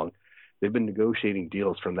or wrong. They've been negotiating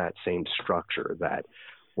deals from that same structure that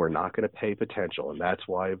we're not going to pay potential. And that's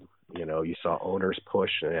why, you saw owners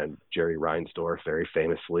push, and Jerry Reinsdorf very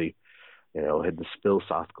famously, had this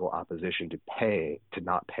philosophical opposition to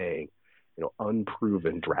not paying,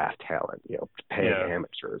 unproven draft talent, paying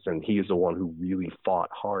amateurs. And he is the one who really fought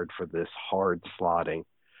hard for this hard slotting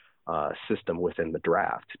system within the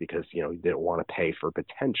draft because, he didn't want to pay for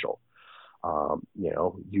potential.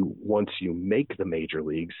 Once you make the major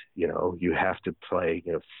leagues, you have to play,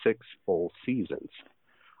 6 full seasons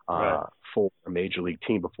for a major league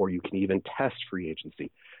team before you can even test free agency.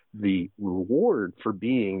 The reward for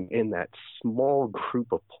being in that small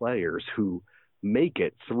group of players who make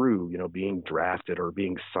it through, being drafted or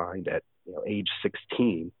being signed at, age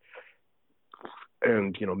 16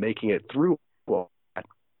 and, making it through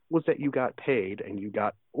was that you got paid and you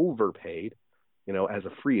got overpaid, as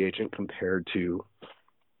a free agent compared to,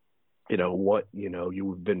 what,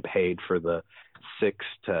 you've been paid for the 6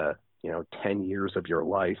 to, 10 years of your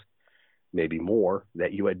life, maybe more,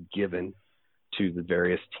 that you had given to the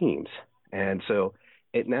various teams. And so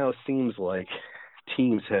it now seems like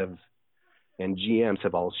teams and GMs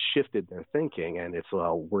have all shifted their thinking, and it's,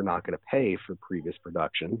 well, we're not going to pay for previous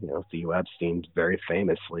production. Theo Epstein very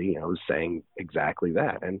famously, was saying exactly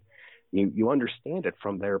that. And you understand it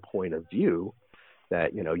from their point of view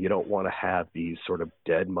that, you don't want to have these sort of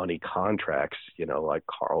dead money contracts, like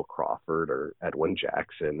Carl Crawford or Edwin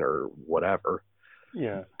Jackson or whatever.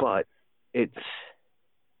 Yeah. But it's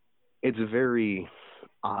very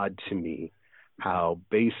odd to me how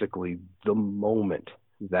basically the moment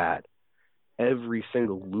that every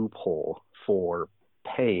single loophole for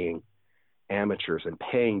paying amateurs and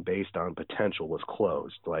paying based on potential was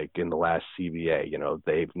closed. Like in the last CBA,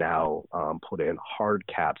 they've now put in hard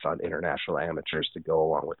caps on international amateurs to go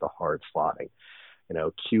along with the hard slotting.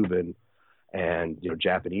 Cuban and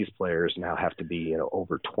Japanese players now have to be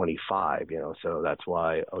over 25. So that's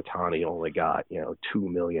why Ohtani only got 2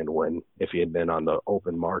 million when if he had been on the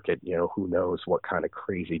open market, who knows what kind of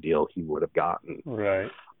crazy deal he would have gotten.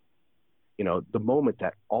 Right. The moment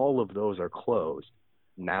that all of those are closed,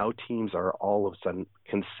 now teams are all of a sudden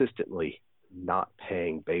consistently not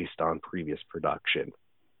paying based on previous production.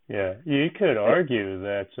 Yeah, you could argue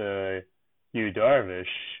that Yu Darvish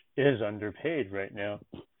is underpaid right now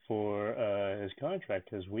for his contract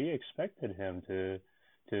because we expected him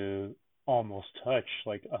to almost touch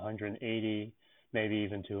like 180, maybe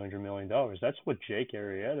even $200 million. That's what Jake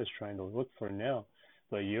Arrieta is trying to look for now.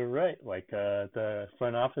 But you're right. Like the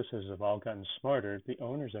front offices have all gotten smarter. The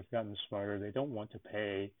owners have gotten smarter. They don't want to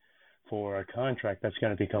pay for a contract that's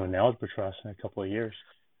going to become an albatross in a couple of years.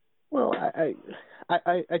 Well, I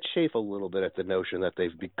chafe a little bit at the notion that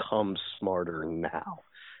they've become smarter now.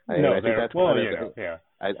 I think that's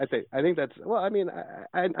I think that's well. I mean,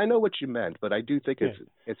 I know what you meant, but I do think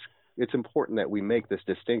it's important that we make this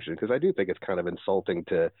distinction because I do think it's kind of insulting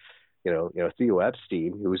to. Theo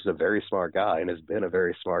Epstein, who is a very smart guy and has been a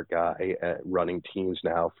very smart guy at running teams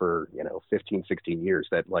now for, 15, 16 years,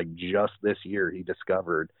 that like just this year he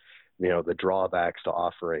discovered, the drawbacks to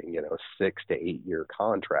offering, 6 to 8 year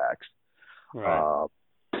contracts. Right.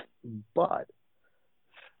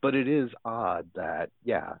 But it is odd that,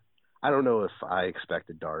 I don't know if I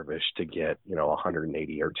expected Darvish to get,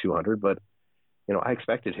 180 or 200, but, I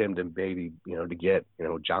expected him to maybe, to get,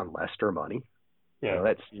 John Lester money. Yeah,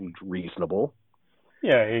 that seemed reasonable.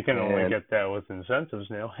 Yeah, he can only get that with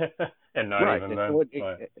incentives now, and not even then.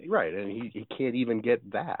 Right, and he can't even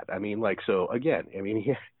get that. I mean, so again,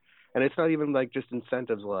 and it's not even like just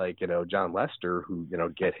incentives like John Lester who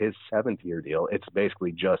get his 7th-year deal. It's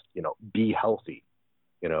basically just be healthy.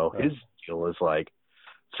 Right. His deal is like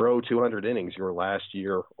throw 200 innings your last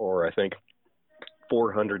year, or I think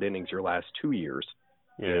 400 innings your last 2 years.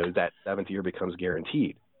 Yeah. That 7th year becomes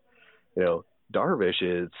guaranteed. Darvish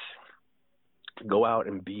is go out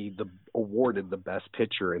and be awarded the best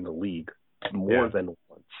pitcher in the league more than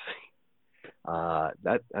once.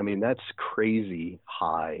 That's crazy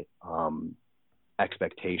high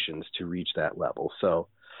expectations to reach that level. So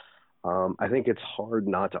I think it's hard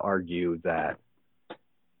not to argue that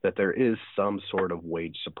there is some sort of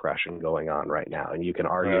wage suppression going on right now, and you can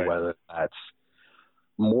argue whether that's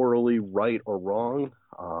morally right or wrong,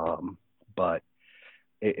 but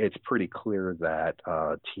it's pretty clear that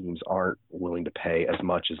teams aren't willing to pay as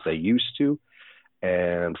much as they used to.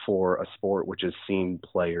 And for a sport which has seen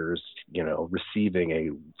players, receiving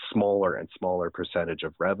a smaller and smaller percentage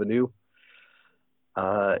of revenue,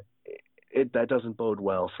 that doesn't bode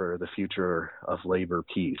well for the future of labor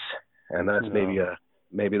peace. And that's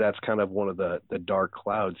maybe that's kind of one of the dark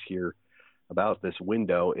clouds here about this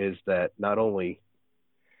window is that not only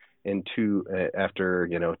after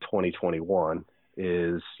 2021,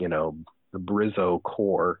 is, the Brizzo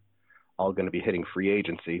core all going to be hitting free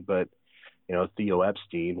agency. But, Theo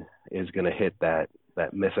Epstein is going to hit that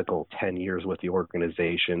mythical 10 years with the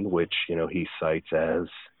organization, which, he cites as,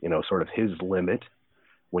 sort of his limit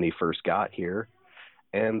when he first got here.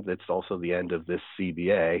 And it's also the end of this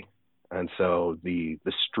CBA. And so the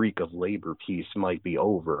streak of labor peace might be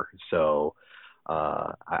over. So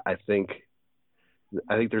I think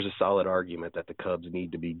there's a solid argument that the Cubs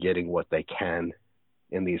need to be getting what they can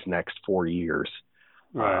in these next 4 years,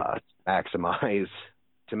 right. to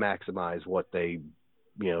maximize what they've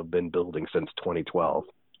been building since 2012.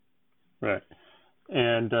 Right.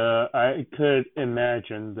 And I could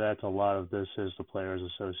imagine that a lot of this is the Players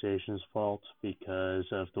Association's fault because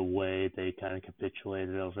of the way they kind of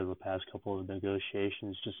capitulated over the past couple of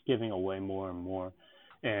negotiations, just giving away more and more.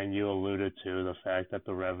 And you alluded to the fact that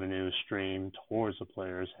the revenue stream towards the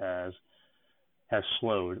players has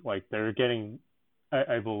slowed. Like they're getting,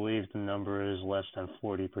 I believe the number is less than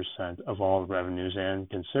 40% of all revenues. And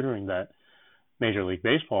considering that Major League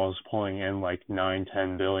Baseball is pulling in like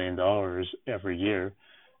 $9-10 billion every year,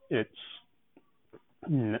 it's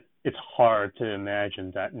hard to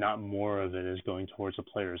imagine that not more of it is going towards the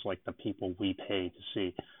players, like the people we pay to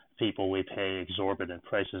see, people we pay exorbitant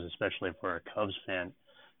prices, especially if we're a Cubs fan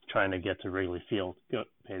trying to get to Wrigley Field,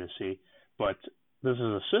 pay to see. But this is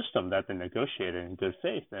a system that they negotiated in good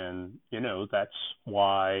faith, and that's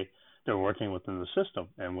why they're working within the system.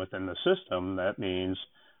 And within the system, that means,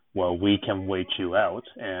 well, we can wait you out,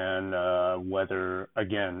 and whether,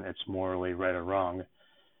 again, it's morally right or wrong,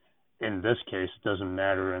 in this case, it doesn't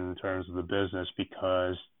matter in terms of the business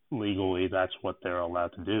because legally that's what they're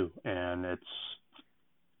allowed to do. And it's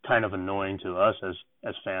kind of annoying to us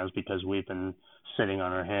as fans because we've been sitting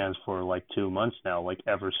on our hands for like 2 months now, like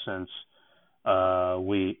ever since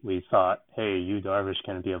we thought, hey, Yu Darvish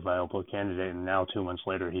can be a viable candidate, and now 2 months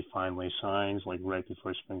later he finally signs, like right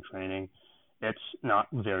before spring training. It's not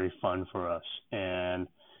very fun for us. And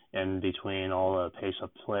between all the pace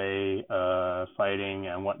of play, fighting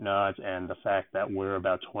and whatnot, and the fact that we're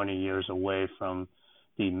about 20 years away from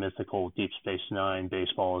the mythical Deep Space Nine,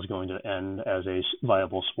 baseball is going to end as a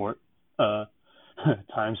viable sport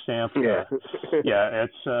timestamp. Yeah.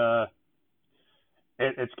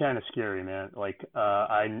 It's kind of scary, man. Like,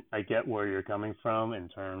 I get where you're coming from in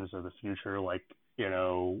terms of the future, like,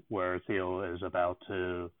 where Theo is about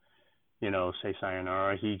to, say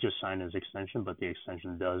sayonara. He just signed his extension, but the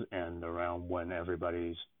extension does end around when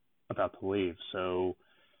everybody's about to leave. So,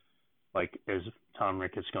 like, is Tom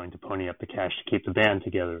Ricketts going to pony up the cash to keep the band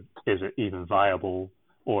together? Is it even viable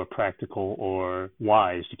or practical or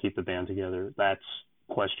wise to keep the band together? That's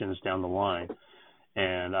questions down the line.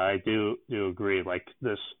 And I do agree, like,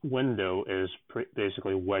 this window is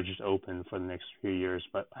basically wedged open for the next few years,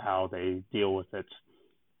 but how they deal with it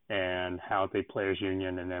and how the Players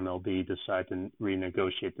Union and MLB decide to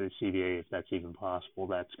renegotiate the CBA, if that's even possible,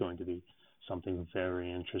 that's going to be something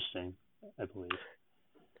very interesting, I believe.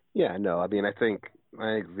 Yeah, no, I mean, I think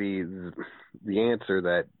the answer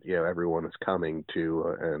that everyone is coming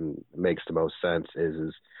to and makes the most sense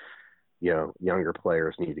is younger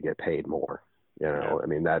players need to get paid more. I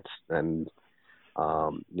mean, that's, and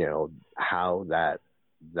how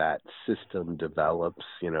that system develops,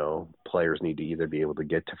 players need to either be able to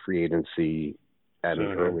get to free agency at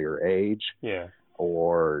an earlier age,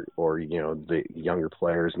 or the younger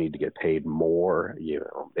players need to get paid more,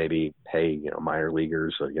 maybe pay, minor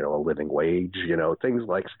leaguers, a living wage, things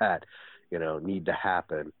like that, need to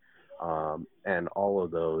happen. And all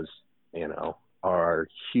of those, are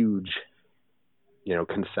huge,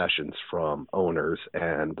 concessions from owners,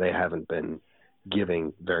 and they haven't been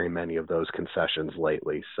giving very many of those concessions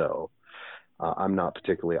lately. So I'm not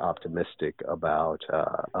particularly optimistic about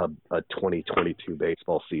a 2022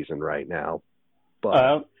 baseball season right now.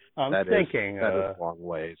 But that is a long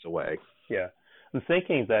ways away. Yeah. I'm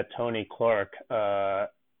thinking that Tony Clark,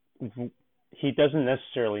 he doesn't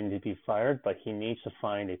necessarily need to be fired, but he needs to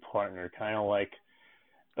find a partner, kind of like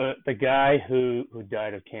the guy who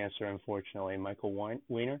died of cancer, unfortunately, Michael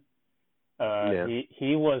Weiner.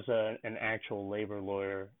 He was an actual labor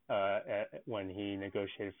lawyer when he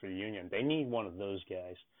negotiated for the union. They need one of those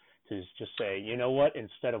guys to just say, you know what,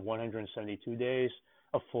 instead of 172 days,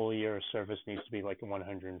 a full year of service needs to be like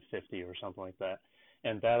 150 or something like that.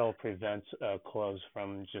 And that'll prevent clubs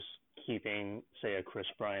from just keeping, say, a Chris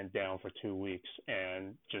Bryant down for 2 weeks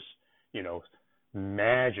and just,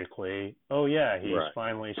 magically, oh yeah, he's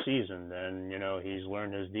finally seasoned and, he's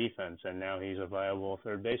learned his defense and now he's a viable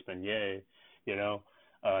third baseman. Yay.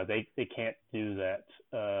 They can't do that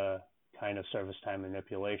kind of service time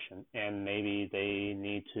manipulation. And maybe they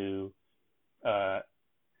need to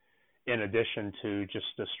in addition to just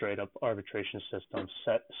the straight up arbitration system,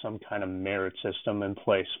 set some kind of merit system in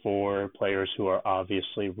place for players who are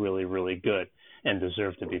obviously really, really good and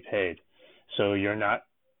deserve to be paid. So you're not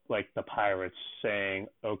like the Pirates saying,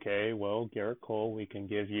 okay, well, Garrett Cole, we can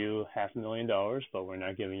give you $500,000, but we're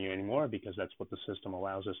not giving you any more because that's what the system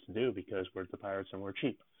allows us to do because we're the Pirates and we're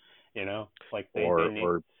cheap. You know, like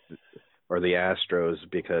or the Astros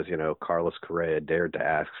because, you know, Carlos Correa dared to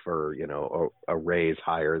ask for, you know, a raise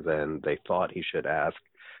higher than they thought he should ask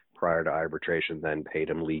prior to arbitration, then paid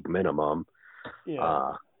him league minimum.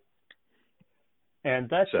 Yeah. And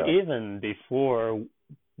that's even before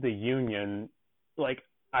the union, like,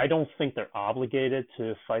 I don't think they're obligated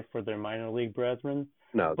to fight for their minor league brethren.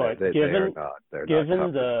 No, but they are not. They're given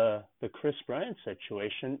not the Chris Bryant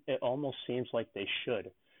situation, it almost seems like they should.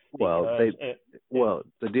 Well,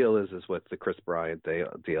 the deal is with the Chris Bryant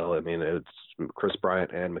deal. I mean, it's Chris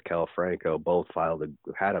Bryant and Maikel Franco both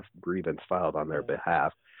had a grievance filed on their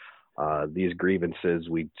behalf. These grievances,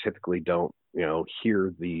 we typically don't, you know,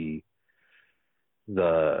 hear the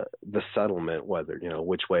settlement, whether, you know,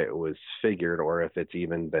 which way it was figured or if it's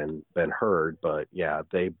even been heard. But yeah,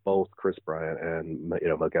 they both, Chris Bryant and, you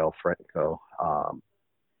know, Maikel Franco,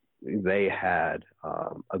 they had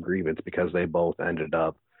a grievance because they both ended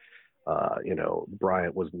up. You know,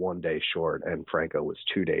 Bryant was 1 day short and Franco was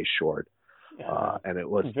 2 days short. And it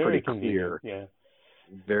was pretty clear. Yeah.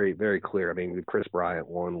 Very, very clear. I mean, the Chris Bryant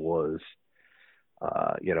one was,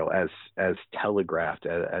 you know, as telegraphed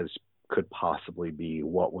as could possibly be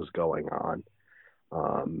what was going on.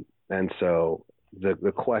 And so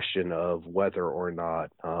the question of whether or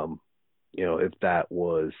not, you know, if that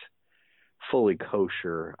was fully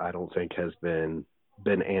kosher, I don't think has been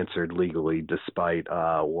answered legally, despite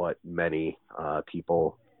what many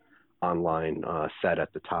people online said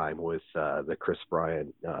at the time with the Chris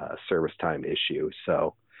Bryant service time issue.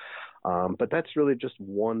 So, but that's really just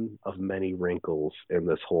one of many wrinkles in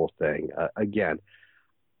this whole thing. Again,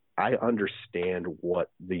 I understand what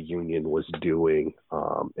the union was doing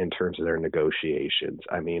in terms of their negotiations.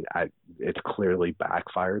 I mean, it's clearly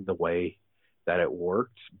backfired the way that it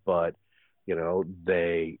worked, but you know,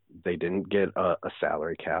 they didn't get a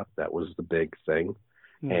salary cap. That was the big thing.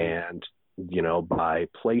 Mm-hmm. And, you know, by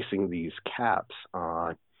placing these caps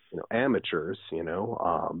on, you know, amateurs, you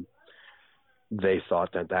know, they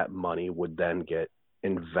thought that money would then get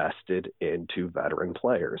invested into veteran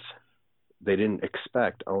players. They didn't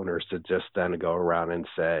expect owners to just then go around and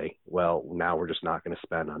say, well, now we're just not going to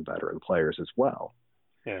spend on veteran players as well.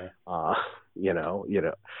 Yeah. You know,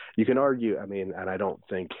 you can argue, I mean, and I don't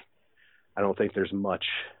think there's much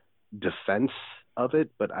defense of it,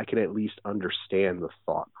 but I can at least understand the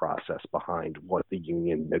thought process behind what the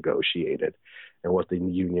union negotiated and what the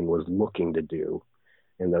union was looking to do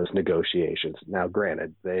in those negotiations. Now,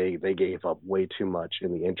 granted, they gave up way too much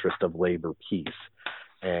in the interest of labor peace.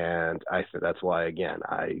 And I think that's why, again,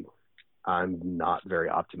 I'm not very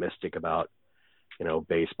optimistic about, you know,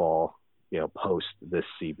 baseball, you know, post this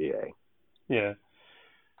CBA. Yeah.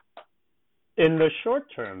 In the short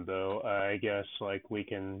term, though, I guess, like, we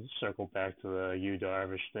can circle back to the Yu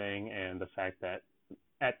Darvish thing and the fact that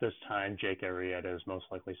at this time, Jake Arrieta is most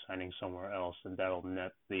likely signing somewhere else, and that'll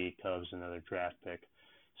net the Cubs another draft pick.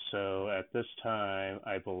 So at this time,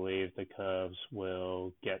 I believe the Cubs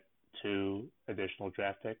will get 2 additional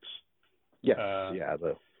draft picks. Yes,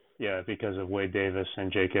 Yeah, because of Wade Davis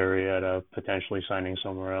and Jake Arrieta potentially signing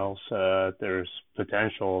somewhere else. There's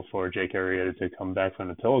potential for Jake Arrieta to come back from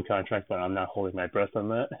the Pillow contract, but I'm not holding my breath on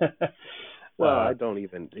that. Well, I don't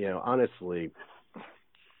even, you know, honestly,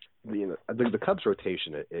 you know, the Cubs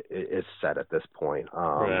rotation is set at this point,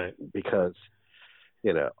 right? Because,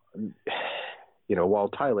 you know, while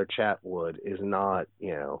Tyler Chatwood is not,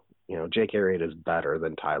 you know, Jake Arrieta is better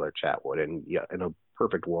than Tyler Chatwood, and yeah, in a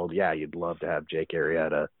perfect world, yeah, you'd love to have Jake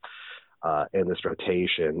Arrieta in this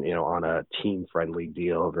rotation, you know, on a team-friendly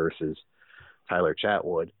deal versus Tyler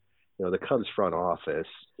Chatwood. You know, the Cubs front office,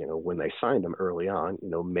 you know, when they signed him early on, you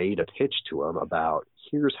know, made a pitch to him about,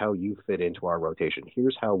 here's how you fit into our rotation.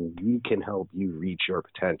 Here's how we can help you reach your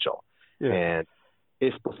potential. Yeah. And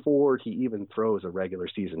if before he even throws a regular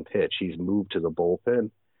season pitch, he's moved to the bullpen,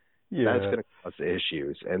 that's going to cause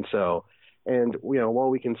issues. And so, and, you know, while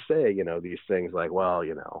we can say, you know, these things like, well,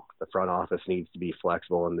 you know, the front office needs to be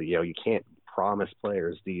flexible and, you know, you can't promise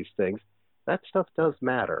players these things, that stuff does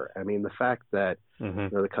matter. I mean, the fact that, you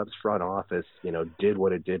know, the Cubs front office, you know, did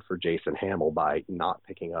what it did for Jason Hamill by not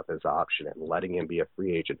picking up his option and letting him be a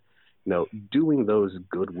free agent, you know, doing those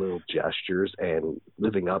goodwill gestures and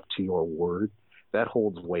living up to your word, that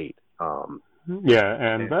holds weight. And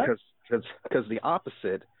because the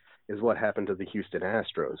opposite, is what happened to the Houston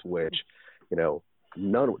Astros, which,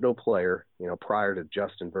 no player, prior to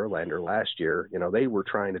Justin Verlander last year, they were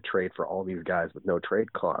trying to trade for all these guys with no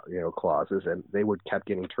trade clauses, and they kept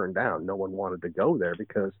getting turned down. No one wanted to go there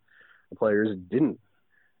because the players didn't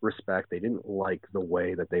they didn't like the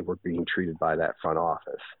way that they were being treated by that front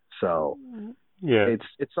office. So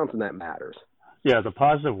it's something that matters. Yeah, the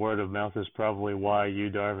positive word of mouth is probably why you,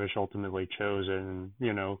 Darvish, ultimately chose it, and,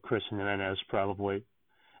 Chris Jimenez probably.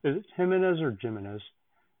 Is it Jimenez or Jimenez?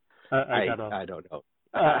 I don't know.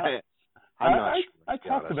 I'm not sure. I talked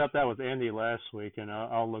honest. about that with Andy last week, and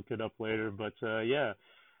I'll look it up later. But,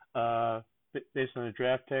 based on the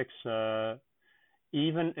draft picks,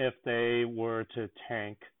 even if they were to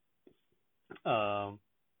tank the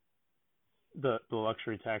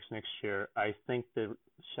luxury tax next year, I think the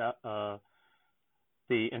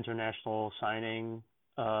international signing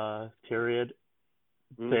period,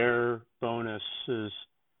 their bonuses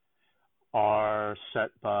are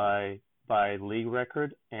set by league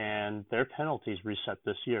record, and their penalties reset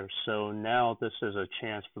this year. So now this is a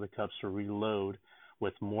chance for the Cubs to reload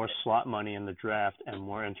with more slot money in the draft and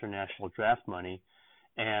more international draft money.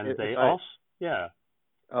 And I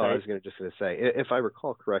was going to say, if I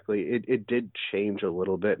recall correctly, it did change a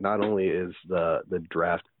little bit. Not only is the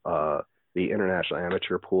draft, the international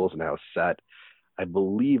amateur pool is now set, I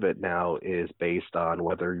believe it now is based on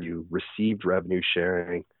whether you received revenue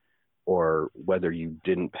sharing or whether you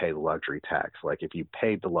didn't pay the luxury tax. Like if you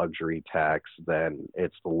paid the luxury tax, then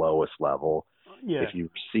it's the lowest level. Yeah. If you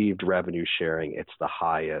received revenue sharing, it's the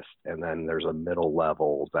highest. And then there's a middle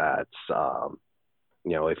level that's,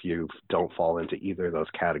 if you don't fall into either of those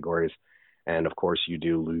categories. And of course you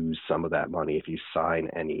do lose some of that money if you sign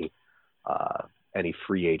any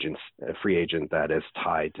free agent that is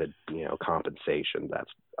tied to, compensation.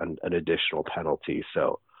 That's an additional penalty.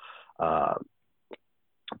 So,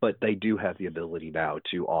 but they do have the ability now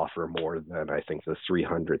to offer more than, I think, the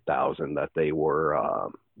 $300,000 that they were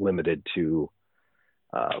limited to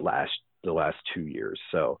the last 2 years.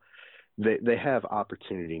 So they have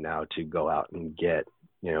opportunity now to go out and get,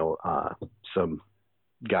 some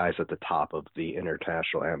guys at the top of the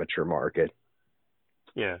international amateur market.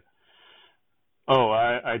 Yeah. Oh,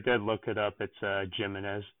 I did look it up. It's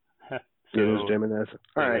Jimenez. It is Jimenez?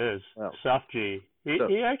 All right. It is. Well, Soft G.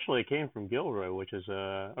 He actually came from Gilroy, which is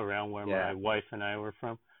around where my wife and I were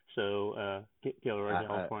from. So Gilroy,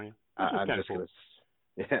 California. I'm just going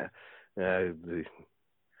to...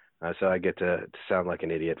 so I get to sound like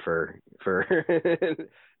an idiot for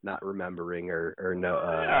not remembering or no.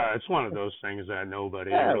 It's one of those things that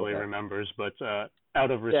nobody really remembers. But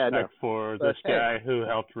out of respect for this guy who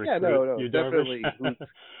helped recruit you, definitely.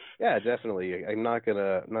 Definitely. I'm not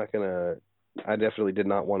gonna. I definitely did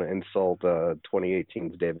not want to insult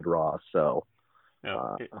 2018's David Ross. So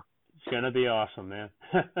it's gonna be awesome, man.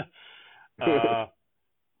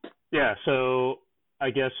 So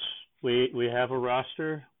I guess we have a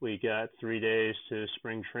roster. We got 3 days to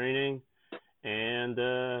spring training, and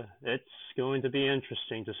it's going to be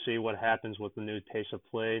interesting to see what happens with the new pace of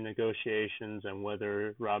play negotiations and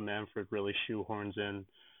whether Rob Manfred really shoehorns in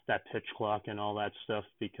that pitch clock and all that stuff,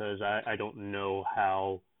 because I don't know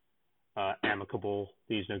how amicable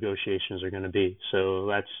these negotiations are going to be. So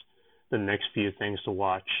that's the next few things to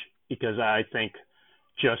watch, because I think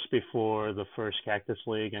just before the first Cactus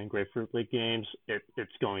League and Grapefruit League games,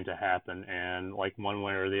 it's going to happen, and like one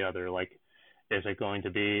way or the other. Like, is it going to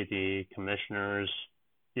be the commissioner's,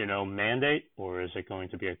 mandate, or is it going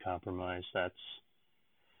to be a compromise? That's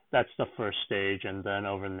the first stage, and then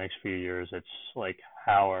over the next few years, it's like,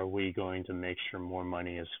 how are we going to make sure more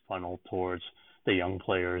money is funneled towards the young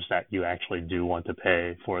players that you actually do want to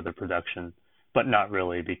pay for the production, but not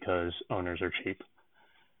really because owners are cheap.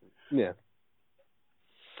 Yeah.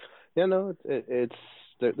 Yeah, no, it's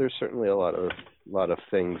there's certainly a lot of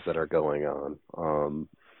things that are going on.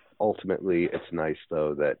 Ultimately, it's nice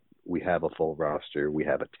though that we have a full roster. We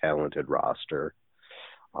have a talented roster.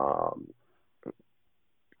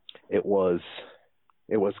 It was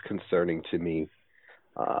concerning to me,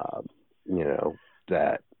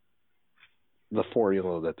 that the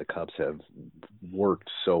formula that the Cubs have worked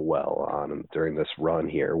so well on during this run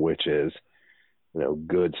here, which is,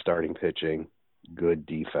 good starting pitching, good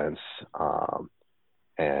defense,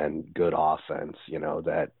 and good offense,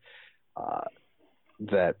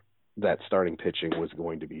 that starting pitching was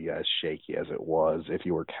going to be as shaky as it was if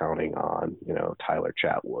you were counting on, Tyler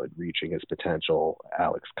Chatwood reaching his potential,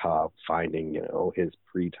 Alex Cobb finding, his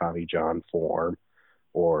pre-Tommy John form,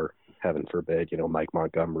 or heaven forbid, Mike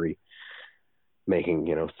Montgomery making,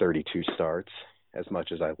 32 starts. As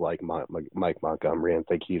much as I like Mike Montgomery and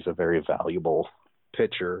think he's a very valuable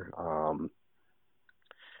pitcher.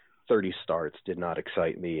 30 starts did not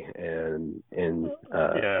excite me in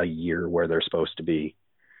a year where they're supposed to be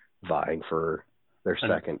vying for their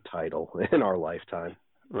second title in our lifetime.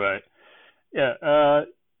 Right. Yeah.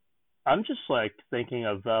 I'm just like thinking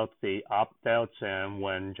about the opt-outs and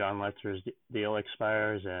when John Letzer's deal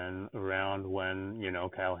expires and around when,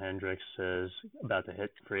 Kyle Hendricks is about to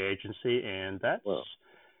hit free agency. And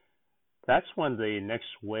that's when the next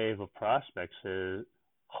wave of prospects is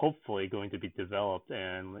hopefully going to be developed.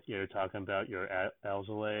 And you're talking about your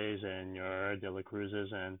Alzolais and your De La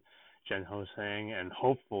Cruzes and Jen Ho-Sang, and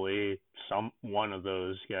hopefully one of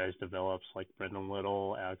those guys develops, like Brendan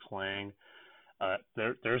Little, Alex Lang.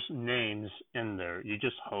 There's names in there. You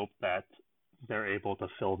just hope that they're able to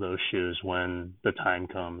fill those shoes when the time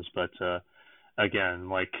comes. But again,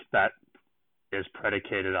 like that is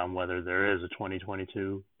predicated on whether there is a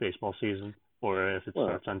 2022 baseball season or if it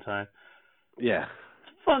starts on time. Yeah,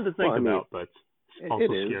 it's fun to think about, but it's also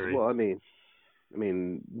scary. Well, I mean,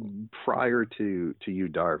 prior to you,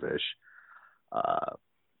 Darvish,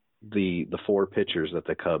 the 4 pitchers that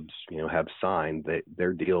the Cubs have signed,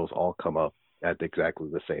 their deals all come up at exactly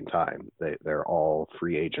the same time. They're all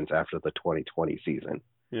free agents after the 2020 season.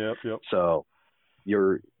 Yep. So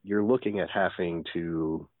you're looking at having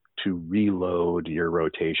to reload your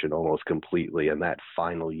rotation almost completely in that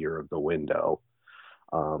final year of the window.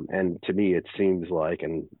 And to me, it seems like,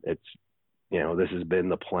 and it's this has been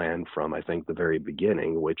the plan from I think the very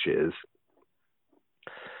beginning, which is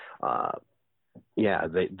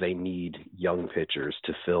they need young pitchers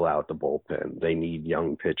to fill out the bullpen. They need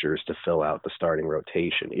young pitchers to fill out the starting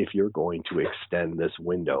rotation. If you're going to extend this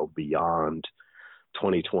window beyond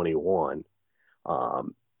 2021,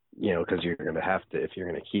 because you're going to have to, if you're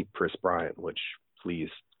going to keep Chris Bryant, which please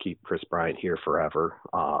keep Chris Bryant here forever,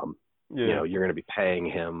 you're going to be paying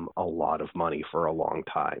him a lot of money for a long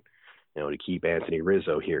time. To keep Anthony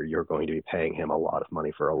Rizzo here, you're going to be paying him a lot of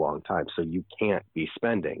money for a long time. So you can't be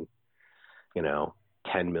spending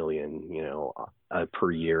 $10 million,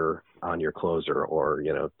 per year on your closer, or,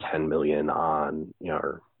 $10 million on,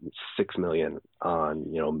 or $6 million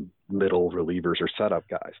on, middle relievers or setup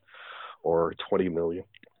guys, or $20 million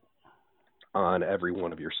on every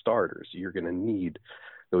one of your starters. You're going to need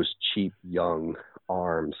those cheap young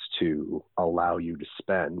arms to allow you to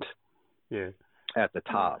spend at the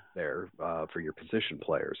top there for your position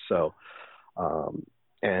players. So,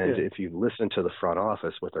 if you listen to the front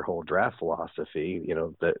office with their whole draft philosophy,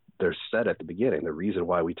 that they're said at the beginning, the reason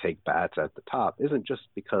why we take bats at the top isn't just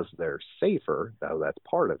because they're safer, though that's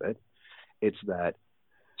part of it. It's that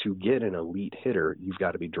to get an elite hitter, you've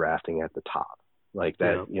got to be drafting at the top. Like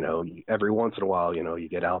that, every once in a while, you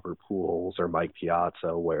get Albert Pujols or Mike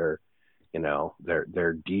Piazza where,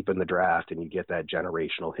 they're deep in the draft and you get that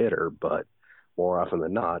generational hitter, but more often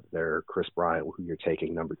than not, they're Chris Bryant, who you're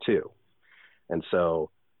taking number 2. And so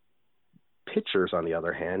pitchers, on the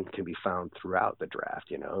other hand, can be found throughout the draft.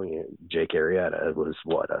 Jake Arrieta was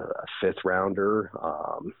a 5th rounder.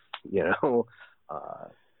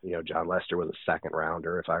 John Lester was a 2nd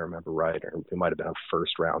rounder, if I remember right, or it might have been a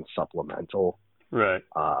 1st round supplemental. Right.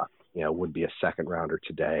 Would be a 2nd rounder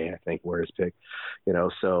today, I think, where his pick.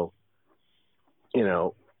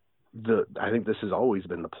 I think this has always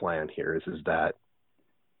been the plan here is that,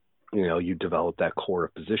 you develop that core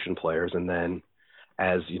of position players, and then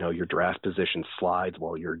as, your draft position slides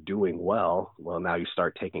while you're doing well, now you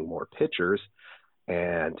start taking more pitchers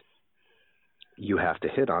and you have to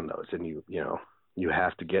hit on those, and you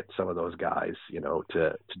have to get some of those guys,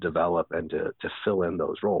 to develop and to fill in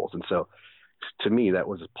those roles. And so to me, that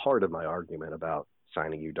was part of my argument about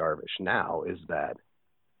signing Yu Darvish now is that,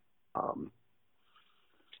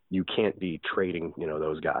 you can't be trading,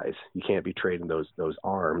 those guys. You can't be trading those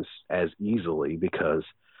arms as easily, because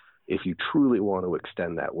if you truly want to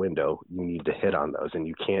extend that window, you need to hit on those, and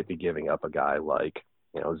you can't be giving up a guy like,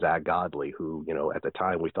 Zach Godley, who, at the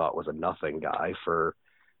time we thought was a nothing guy, for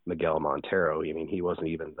Miguel Montero. I mean, he wasn't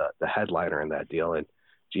even the headliner in that deal, and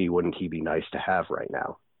gee, wouldn't he be nice to have right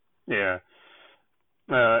now? Yeah.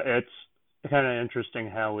 It's kind of interesting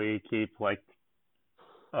how we keep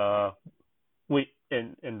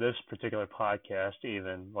in this particular podcast,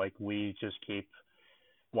 even we just keep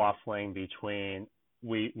waffling between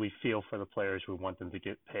we feel for the players, we want them to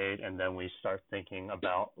get paid, and then we start thinking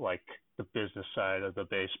about the business side of the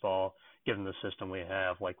baseball, given the system we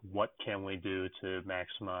have, what can we do to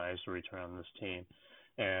maximize the return on this team.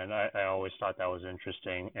 And I always thought that was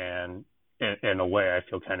interesting, and in a way I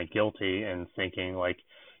feel kind of guilty in thinking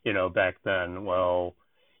back then,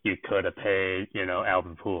 you could have paid,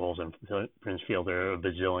 Albert Pujols and Prince Fielder $1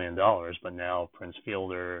 bazillion, but now Prince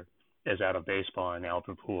Fielder is out of baseball, and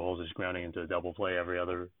Albert Pujols is grounding into a double play every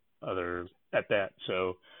other at bat.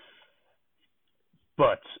 So,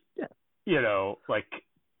 but like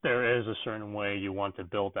there is a certain way you want to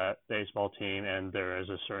build that baseball team, and there is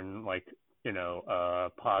a certain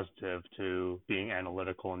positive to being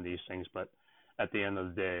analytical in these things. But at the end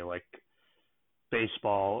of the day, like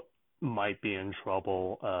baseball might be in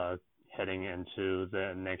trouble heading into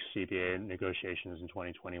the next CBA negotiations in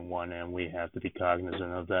 2021, and we have to be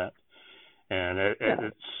cognizant of that. And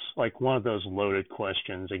it's like one of those loaded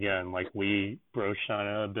questions. Again, like we broached on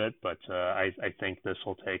it a bit, but I think this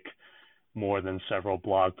will take more than several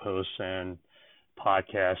blog posts and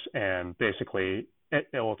podcasts, and basically it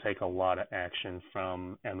will take a lot of action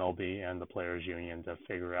from MLB and the Players Union to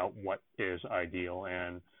figure out what is ideal.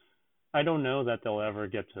 And I don't know that they'll ever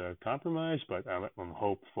get to compromise, but I'm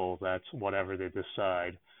hopeful that whatever they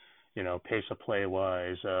decide, pace of play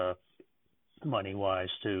wise, money wise,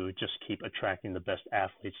 to just keep attracting the best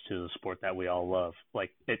athletes to the sport that we all love.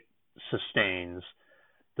 Like it sustains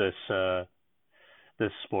this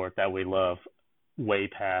sport that we love way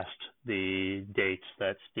past the dates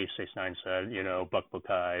that Steve 69 said, Buck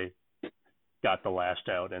Buckeye got the last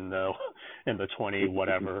out in the 20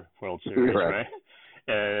 whatever World Series, right?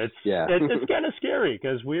 It's kind of scary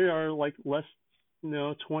because we are like less,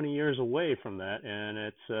 20 years away from that, and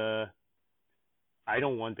it's I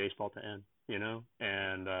don't want baseball to end,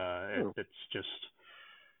 and it's just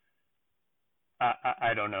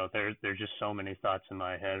I don't know. There's just so many thoughts in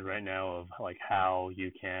my head right now of like how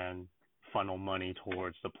you can funnel money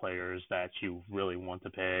towards the players that you really want to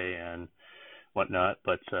pay and whatnot.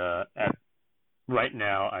 But right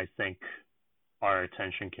now, I think our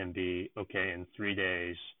attention can be, okay, in 3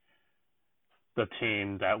 days, the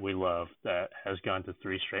team that we love that has gone to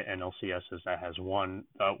 3 straight NLCSs, that has won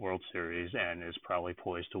the World Series and is probably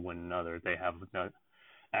poised to win another. They have,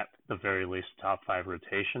 at the very least, top 5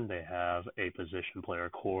 rotation. They have a position player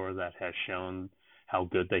core that has shown how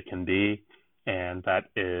good they can be, and that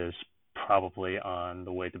is probably on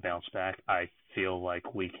the way to bounce back. I feel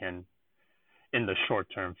like we can, in the short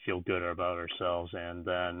term, feel good about ourselves, and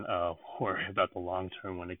then worry about the long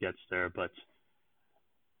term when it gets there. But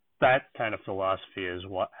that kind of philosophy is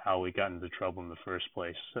how we got into trouble in the first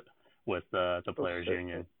place with the Players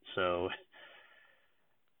Union. So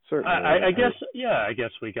I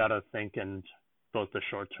guess we got to think in both the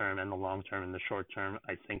short term and the long term. In the short term,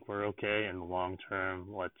 I think we're okay. In the long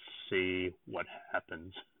term, let's see what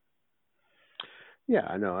happens. Yeah,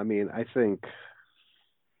 I know. I mean, I think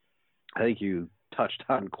you touched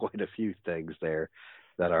on quite a few things there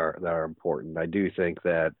that are important. I do think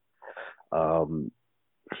that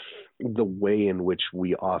the way in which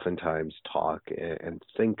we oftentimes talk and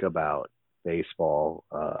think about baseball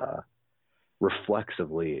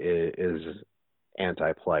reflexively is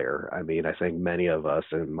anti-player. I mean, I think many of us,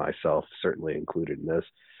 and myself certainly included in this,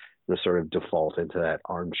 sort of default into that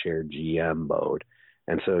armchair GM mode.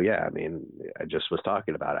 And so, yeah, I mean, I just was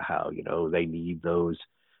talking about it, how, they need those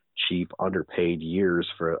cheap, underpaid years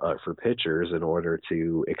for pitchers in order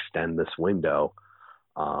to extend this window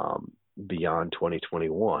beyond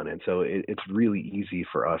 2021. And so it's really easy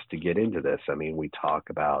for us to get into this. I mean, we talk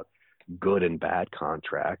about good and bad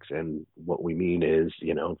contracts, and what we mean is,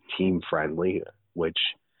 team friendly, which,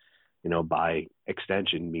 by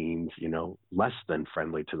extension means, less than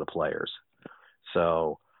friendly to the players.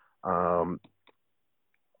 So,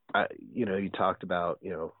 you talked about,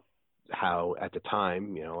 how at the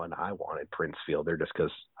time, and I wanted Prince Fielder just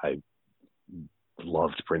because I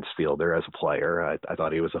loved Prince Fielder as a player. I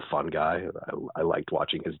thought he was a fun guy. I liked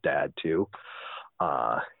watching his dad too.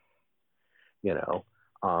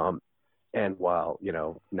 And while,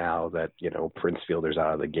 now that, Prince Fielder's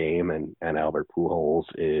out of the game and Albert Pujols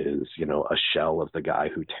is, a shell of the guy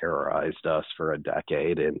who terrorized us for a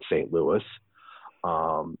decade in St. Louis,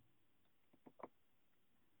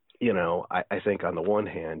 I think on the one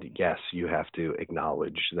hand, yes, you have to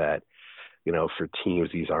acknowledge that, for teams,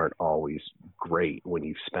 these aren't always great when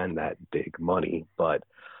you spend that big money, but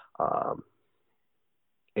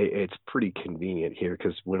it's pretty convenient here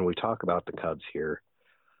because when we talk about the Cubs here,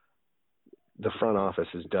 the front office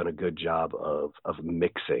has done a good job of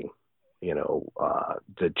mixing,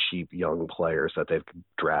 the cheap young players that they've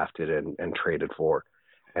drafted and traded for,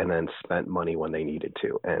 and then spent money when they needed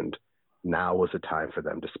to. And now was the time for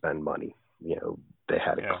them to spend money. They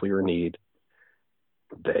had a clear need.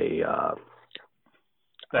 They got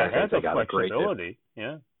a great deal.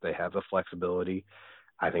 Yeah. They have the flexibility.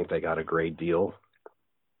 I think they got a great deal.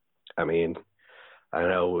 I mean, I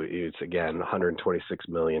know it's, again, $126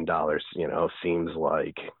 million, seems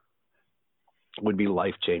like would be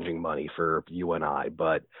life-changing money for you and I,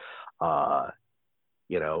 but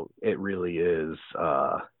it really is.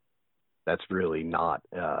 That's really not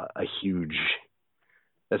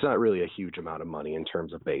that's not really a huge amount of money in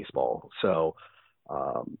terms of baseball. So,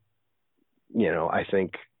 I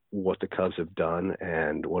think what the Cubs have done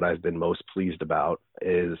and what I've been most pleased about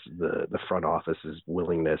is the front office's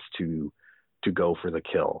willingness to go for the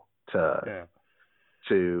kill, to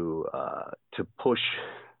push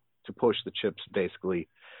the chips, basically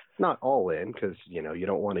not all in, because you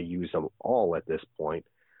don't want to use them all at this point,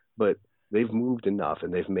 but they've moved enough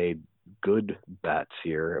and they've made good bets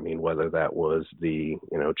here. I mean, whether that was the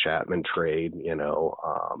Chapman trade,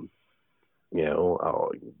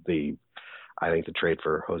 I think the trade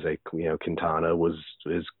for Jose Quintana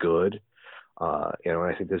is good. I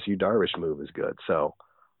think this Yu Darvish move is good. So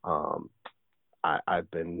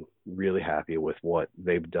I've been really happy with what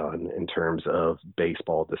they've done in terms of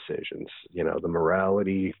baseball decisions. The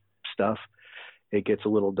morality stuff, it gets a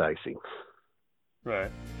little dicey.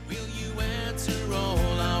 Right. Will you answer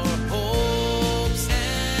all our hopes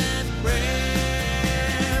and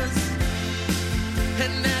prayers?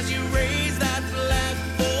 And as you raise that flag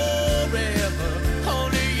forever,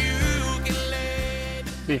 only you can lay.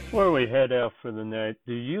 Before we head out for the night,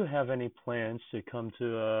 do you have any plans to come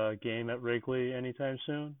to a game at Wrigley anytime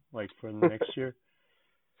soon, like for the next year?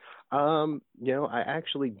 I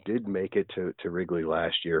actually did make it to Wrigley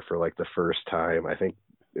last year for like the first time. I think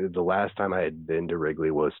the last time I had been to Wrigley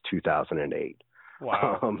was 2008.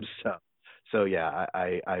 Wow. So yeah,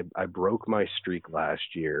 I broke my streak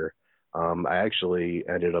last year. I actually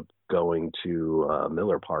ended up going to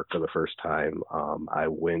Miller Park for the first time. I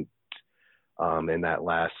went in that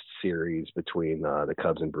last series between the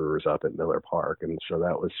Cubs and Brewers up at Miller Park, and so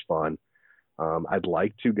that was fun. I'd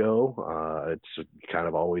like to go. It's kind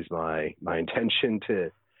of always my intention to.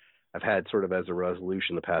 I've had sort of as a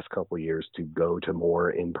resolution the past couple of years to go to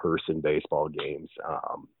more in-person baseball games,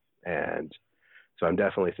 and so I'm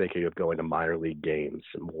definitely thinking of going to minor league games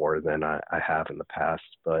more than I have in the past.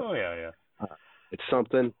 But it's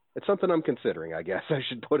something I'm considering. I guess I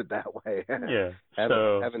should put it that way. Yeah.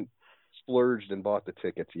 haven't splurged and bought the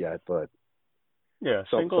tickets yet, but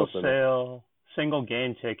single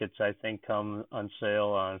game tickets I think come on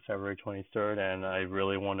sale on February 23rd, and I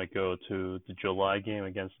really want to go to the July game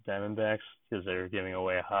against the Diamondbacks because they're giving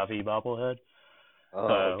away a Javi bobblehead.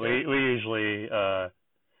 Okay. We usually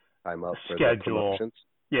I'm up for schedule. The promotions.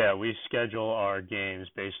 Yeah, we schedule our games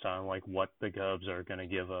based on like what the Cubs are going to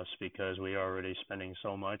give us because we are already spending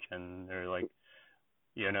so much, and they're like,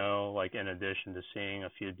 like in addition to seeing a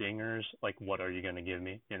few dingers, like what are you going to give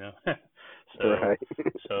me, Right.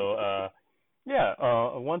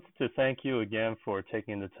 I wanted to thank you again for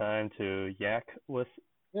taking the time to yak with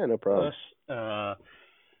no problem. us.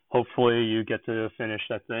 Hopefully you get to finish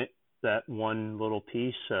that one little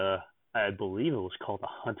piece. I believe it was called The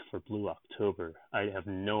Hunt for Blue October. I have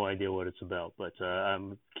no idea what it's about, but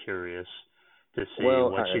I'm curious to see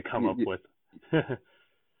what you come up with.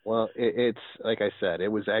 Well, it's like I said,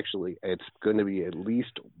 it's going to be at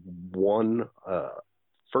least one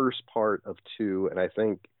first part of two, and I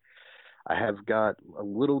think I have got a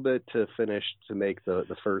little bit to finish to make the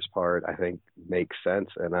first part, I think, make sense,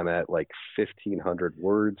 and I'm at like 1,500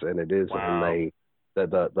 words, and it is in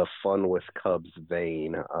the fun with Cubs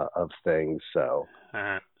vein of things. So,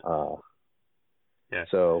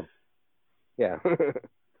 So, yeah.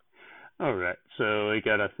 All right. So we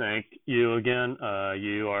got to thank you again.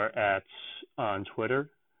 You are on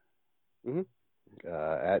Twitter. Mm-hmm.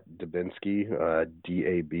 At Dabinsky,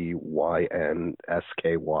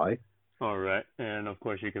 DABYNSKY. All right. And, of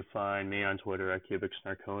course, you can find me on Twitter at Cubic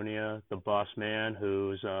Snarconia, the boss man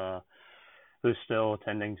who's still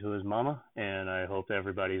attending to his mama, and I hope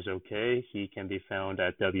everybody's okay. He can be found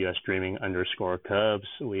at WSDreaming_Cubs.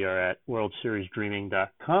 We are at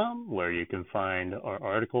WorldSeriesDreaming.com, where you can find our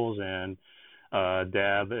articles, and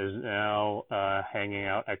Dab is now hanging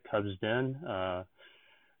out at Cubs Den.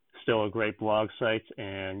 Still a great blog site,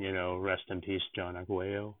 and, rest in peace, John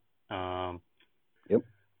Aguayo. Yep.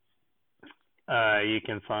 You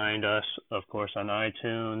can find us, of course, on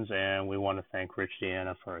iTunes, and we want to thank Rich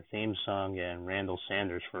Deanna for our theme song and Randall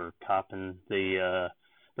Sanders for copping the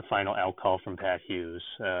final out call from Pat Hughes.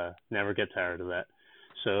 Never get tired of that.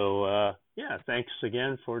 So, thanks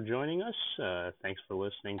again for joining us. Thanks for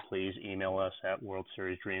listening. Please email us at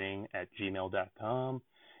worldseriesdreaming@gmail.com.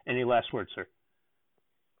 Any last words, sir?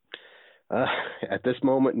 At this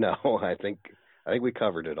moment, no. I think we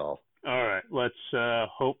covered it all. All right. Let's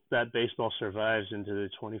hope that baseball survives into the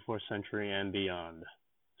 24th century and beyond.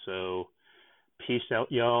 So, peace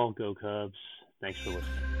out, y'all. Go Cubs. Thanks for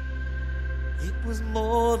listening. It was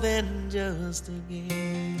more than just a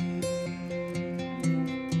game.